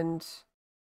 and...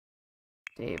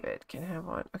 David can have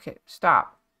one. Okay,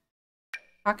 stop.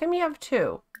 How come you have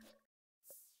two?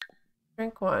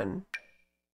 Drink one.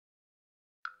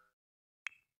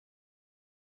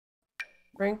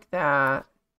 Drink that.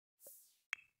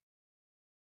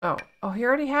 Oh, he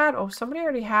already had. Oh, somebody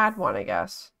already had one, I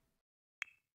guess.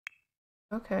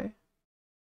 Okay.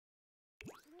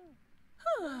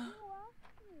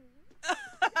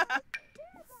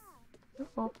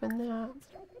 Open that.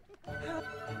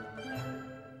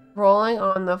 Rolling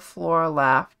on the floor,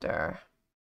 laughter.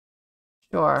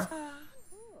 Sure.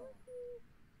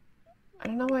 I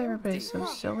don't know why everybody's so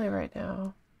silly right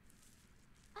now.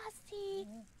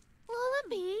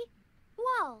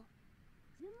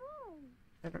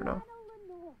 I don't know.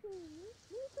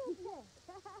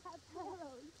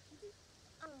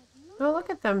 Oh, look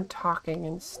at them talking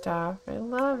and stuff. I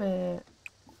love it.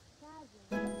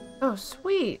 Oh,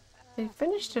 sweet. They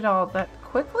finished it all that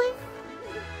quickly?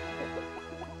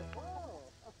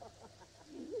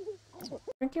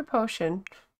 Drink your potion.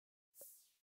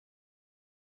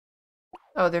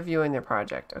 Oh, they're viewing their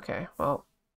project. Okay, well.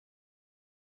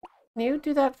 Can you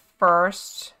do that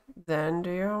first, then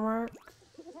do your homework?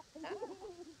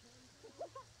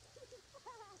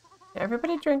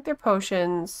 Everybody drink their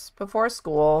potions before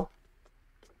school.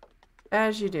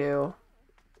 As you do.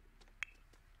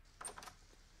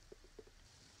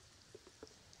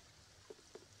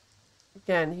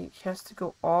 Again, he has to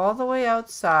go all the way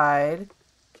outside.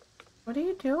 What are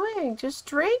you doing? Just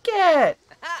drink it!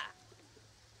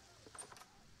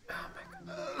 Oh my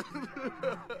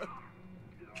God.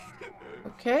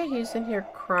 Okay, he's in here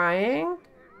crying.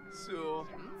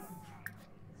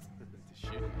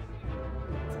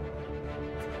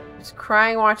 He's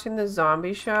crying watching the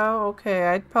zombie show? Okay,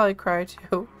 I'd probably cry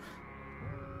too.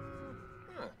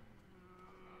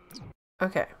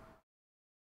 Okay.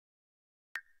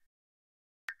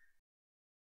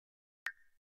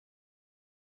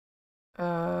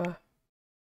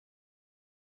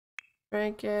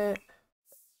 Drink it.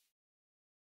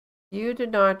 You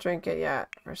did not drink it yet,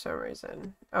 for some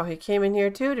reason. Oh, he came in here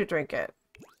too to drink it.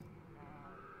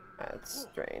 That's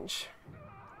strange.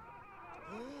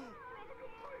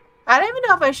 I don't even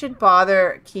know if I should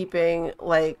bother keeping,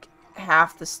 like,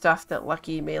 half the stuff that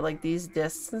Lucky made, like these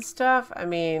discs and stuff. I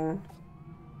mean,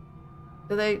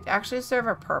 do they actually serve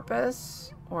a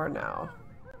purpose or no?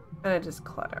 Kind of just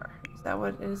clutter. Is that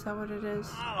what it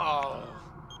is?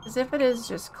 As if it is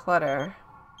just clutter.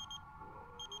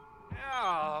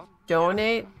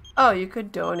 Donate? Oh, you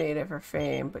could donate it for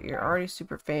fame, but you're already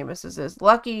super famous as is.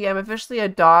 Lucky, I'm officially a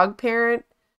dog parent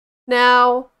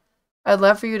now. I'd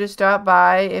love for you to stop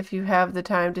by if you have the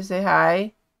time to say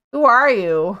hi. Who are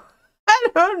you? I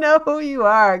don't know who you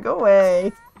are. Go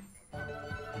away.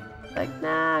 Like,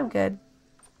 nah, I'm good.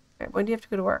 Alright, when do you have to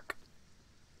go to work?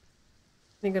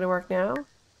 Can you go to work now?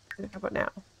 How about now?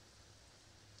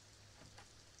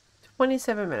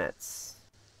 27 minutes.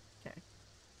 Okay.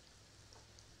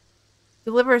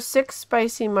 Deliver 6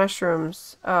 spicy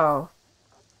mushrooms. Oh.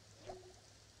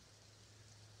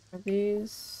 Are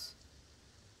these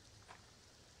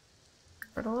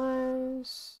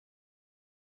fertilized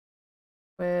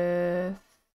with...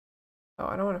 Oh,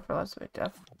 I don't want to fertilize with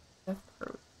death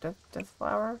fruit. Death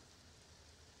flower.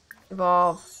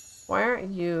 Evolve. Why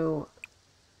aren't you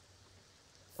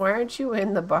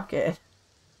in the bucket?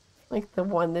 Like the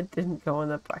one that didn't go in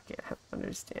the bucket. I don't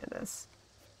understand this.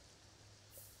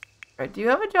 Alright, do you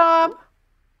have a job?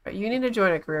 Right, you need to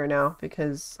join a career now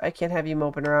because I can't have you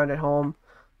moping around at home.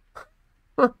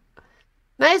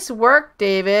 Nice work,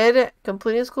 David.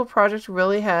 Completing a school project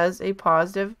really has a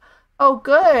positive... Oh,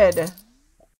 good.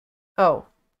 Oh.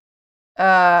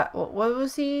 What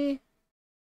was he?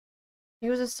 He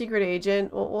was a secret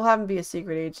agent. We'll have him be a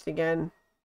secret agent again.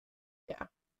 Yeah.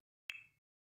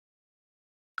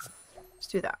 Let's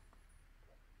do that.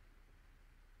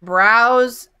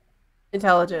 Browse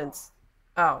intelligence.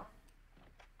 Oh.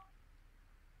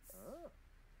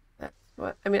 That's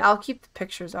what... I mean, I'll keep the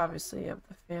pictures, obviously, of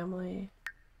the family.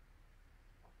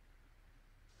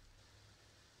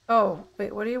 Oh,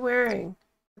 wait, what are you wearing?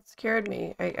 It scared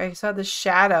me. I saw this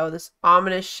shadow, this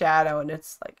ominous shadow, and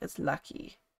it's like, it's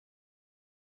lucky.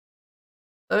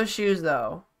 Those shoes,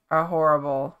 though, are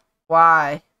horrible.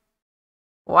 Why?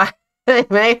 Why did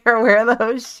they make her wear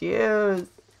those shoes?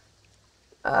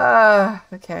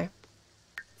 Okay.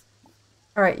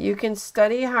 Alright, you can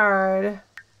study hard.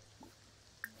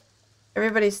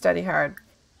 Everybody study hard.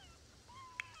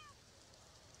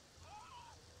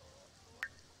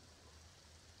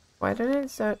 Why did I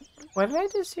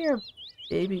just hear a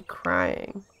baby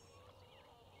crying?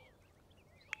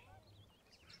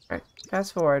 Alright,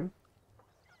 fast forward.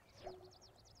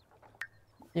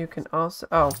 You can also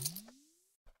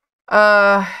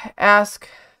ask.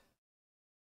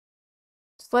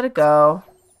 Just let it go.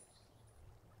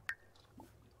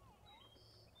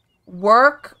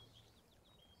 Work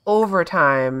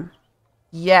overtime.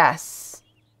 Yes.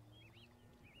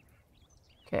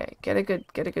 Okay, get a good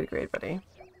grade, buddy.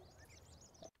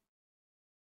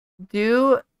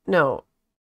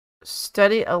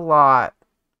 Study a lot.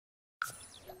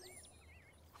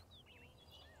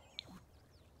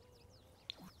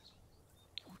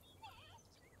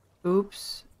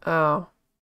 Oops. Oh.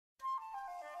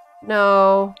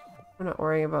 No. I'm not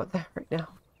worrying about that right now.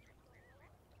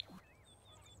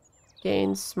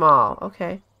 Gain small.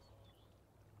 Okay.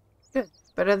 Good.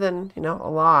 Better than, a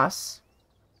loss.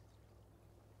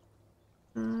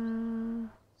 How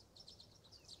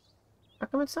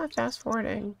come it's not fast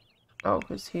forwarding? Oh,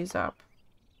 because he's up.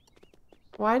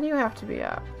 Why do you have to be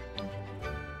up?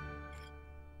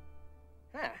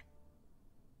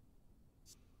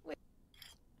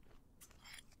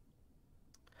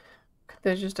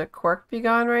 There's just a cork be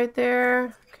gone right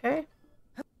there. Okay.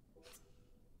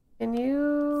 Can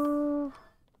you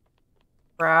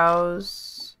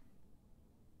browse?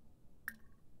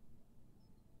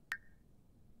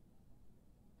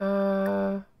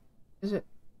 Is it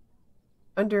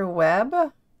under web?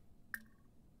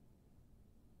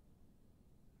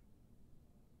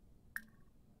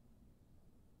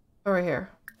 Over here.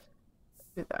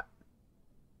 Do that.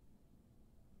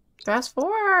 Fast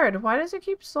forward! Why does it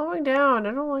keep slowing down?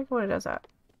 I don't like when it does that.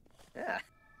 Yeah.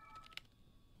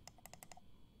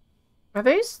 Are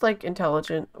they like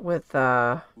intelligent with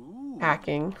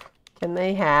hacking? Can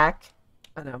they hack?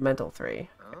 Oh no, mental 3.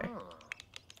 Okay.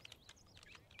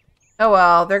 Oh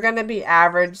well, they're gonna be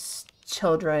average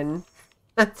children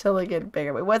until they get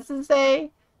bigger. Wait, what's it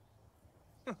say?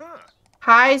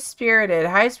 High-spirited.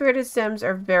 High-spirited Sims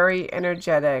are very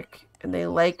energetic and they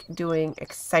like doing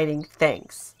exciting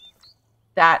things.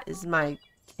 That is my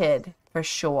kid, for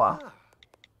sure.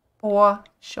 For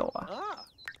sure.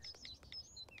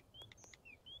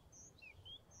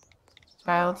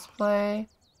 Child's play.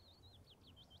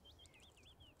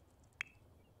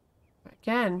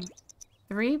 Again.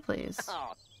 3, please.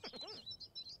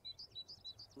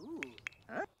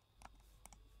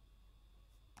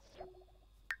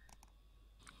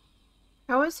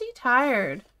 How is he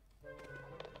tired?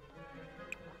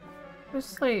 Just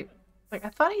sleep. Like, I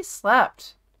thought he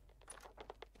slept.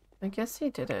 I guess he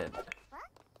didn't.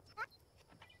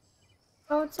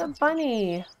 Oh, it's a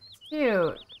bunny.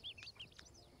 Cute.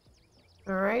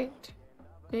 Alright.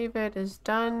 David is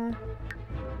done.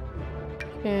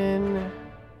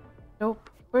 Nope.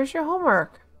 Where's your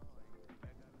homework?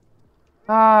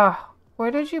 Where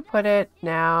did you put it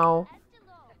now?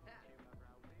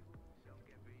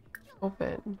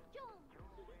 Open.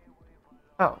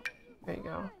 Oh, there you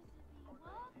go.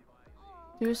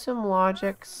 Do some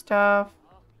logic stuff.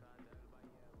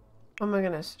 Oh my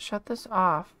goodness, shut this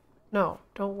off. No,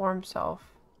 don't warm self.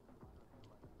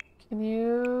 Can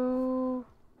you...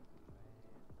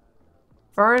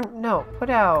 burn? No, put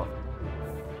out.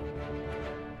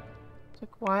 It's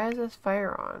like, why is this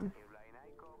fire on?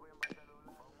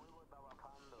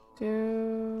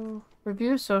 Do...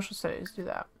 review social studies, do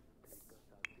that.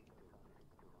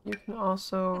 You can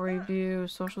also review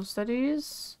social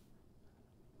studies.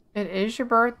 It is your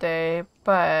birthday,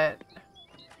 but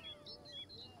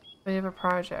we have a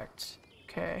project.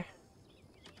 Okay.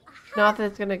 Not that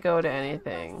it's gonna go to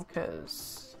anything,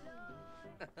 because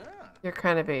you're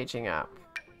kind of aging up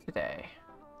today.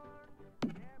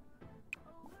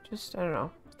 Just, I don't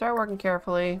know. Start working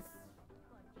carefully.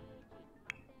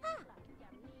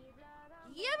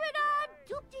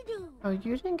 Oh,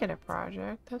 you didn't get a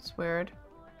project. That's weird.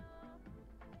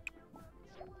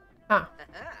 Huh.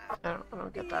 I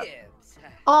don't get that.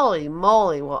 Holy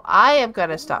moly. Well, I have got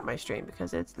to stop my stream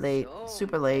because it's late.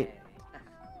 Super late.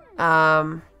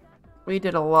 We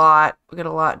did a lot. We got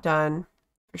a lot done.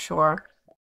 For sure.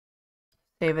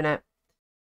 Saving it.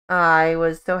 I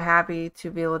was so happy to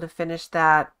be able to finish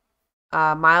that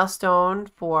milestone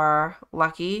for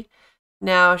Lucky.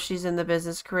 Now she's in the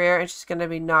business career and she's going to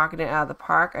be knocking it out of the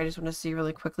park. I just want to see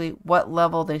really quickly what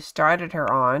level they started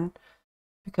her on,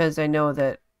 because I know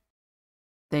that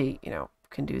they, you know,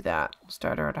 can do that.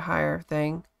 Start her at a higher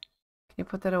thing. Can you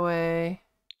put that away?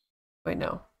 Wait,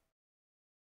 no.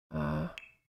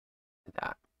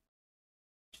 That.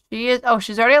 She is, oh,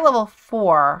 she's already at level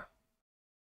 4.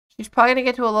 She's probably going to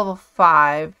get to a level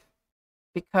 5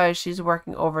 because she's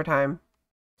working overtime,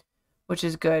 which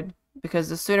is good. Because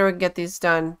the sooner we can get these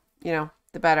done, you know,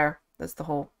 the better. That's the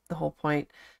whole point.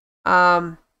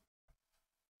 Thank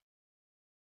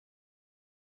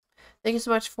you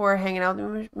so much for hanging out with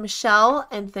me, Michelle,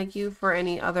 and thank you for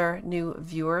any other new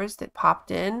viewers that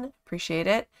popped in. Appreciate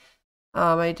it.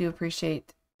 I do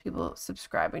appreciate people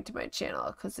subscribing to my channel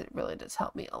because it really does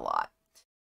help me a lot.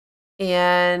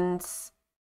 And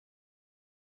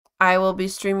I will be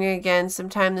streaming again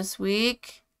sometime this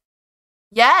week.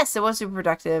 Yes, it was super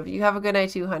productive. You have a good night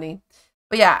too, honey.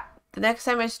 But yeah, the next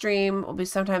time I stream will be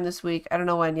sometime this week. I don't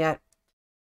know when yet.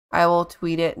 I will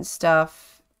tweet it and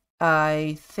stuff.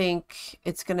 I think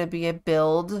it's going to be a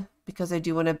build because I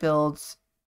do want to build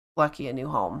Lucky a new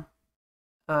home.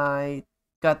 I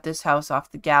got this house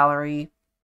off the gallery.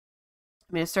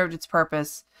 I mean, it served its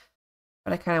purpose,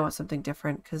 but I kind of want something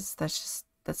different because that's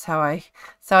how I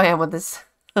am with this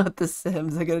with the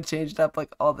Sims. I gotta change it up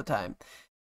like all the time.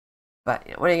 But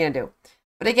you know, what are you gonna do?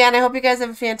 But again, I hope you guys have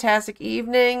a fantastic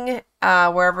evening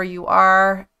wherever you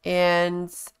are,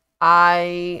 and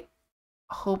I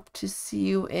hope to see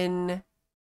you in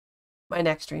my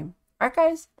next stream. All right,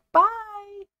 guys. Bye.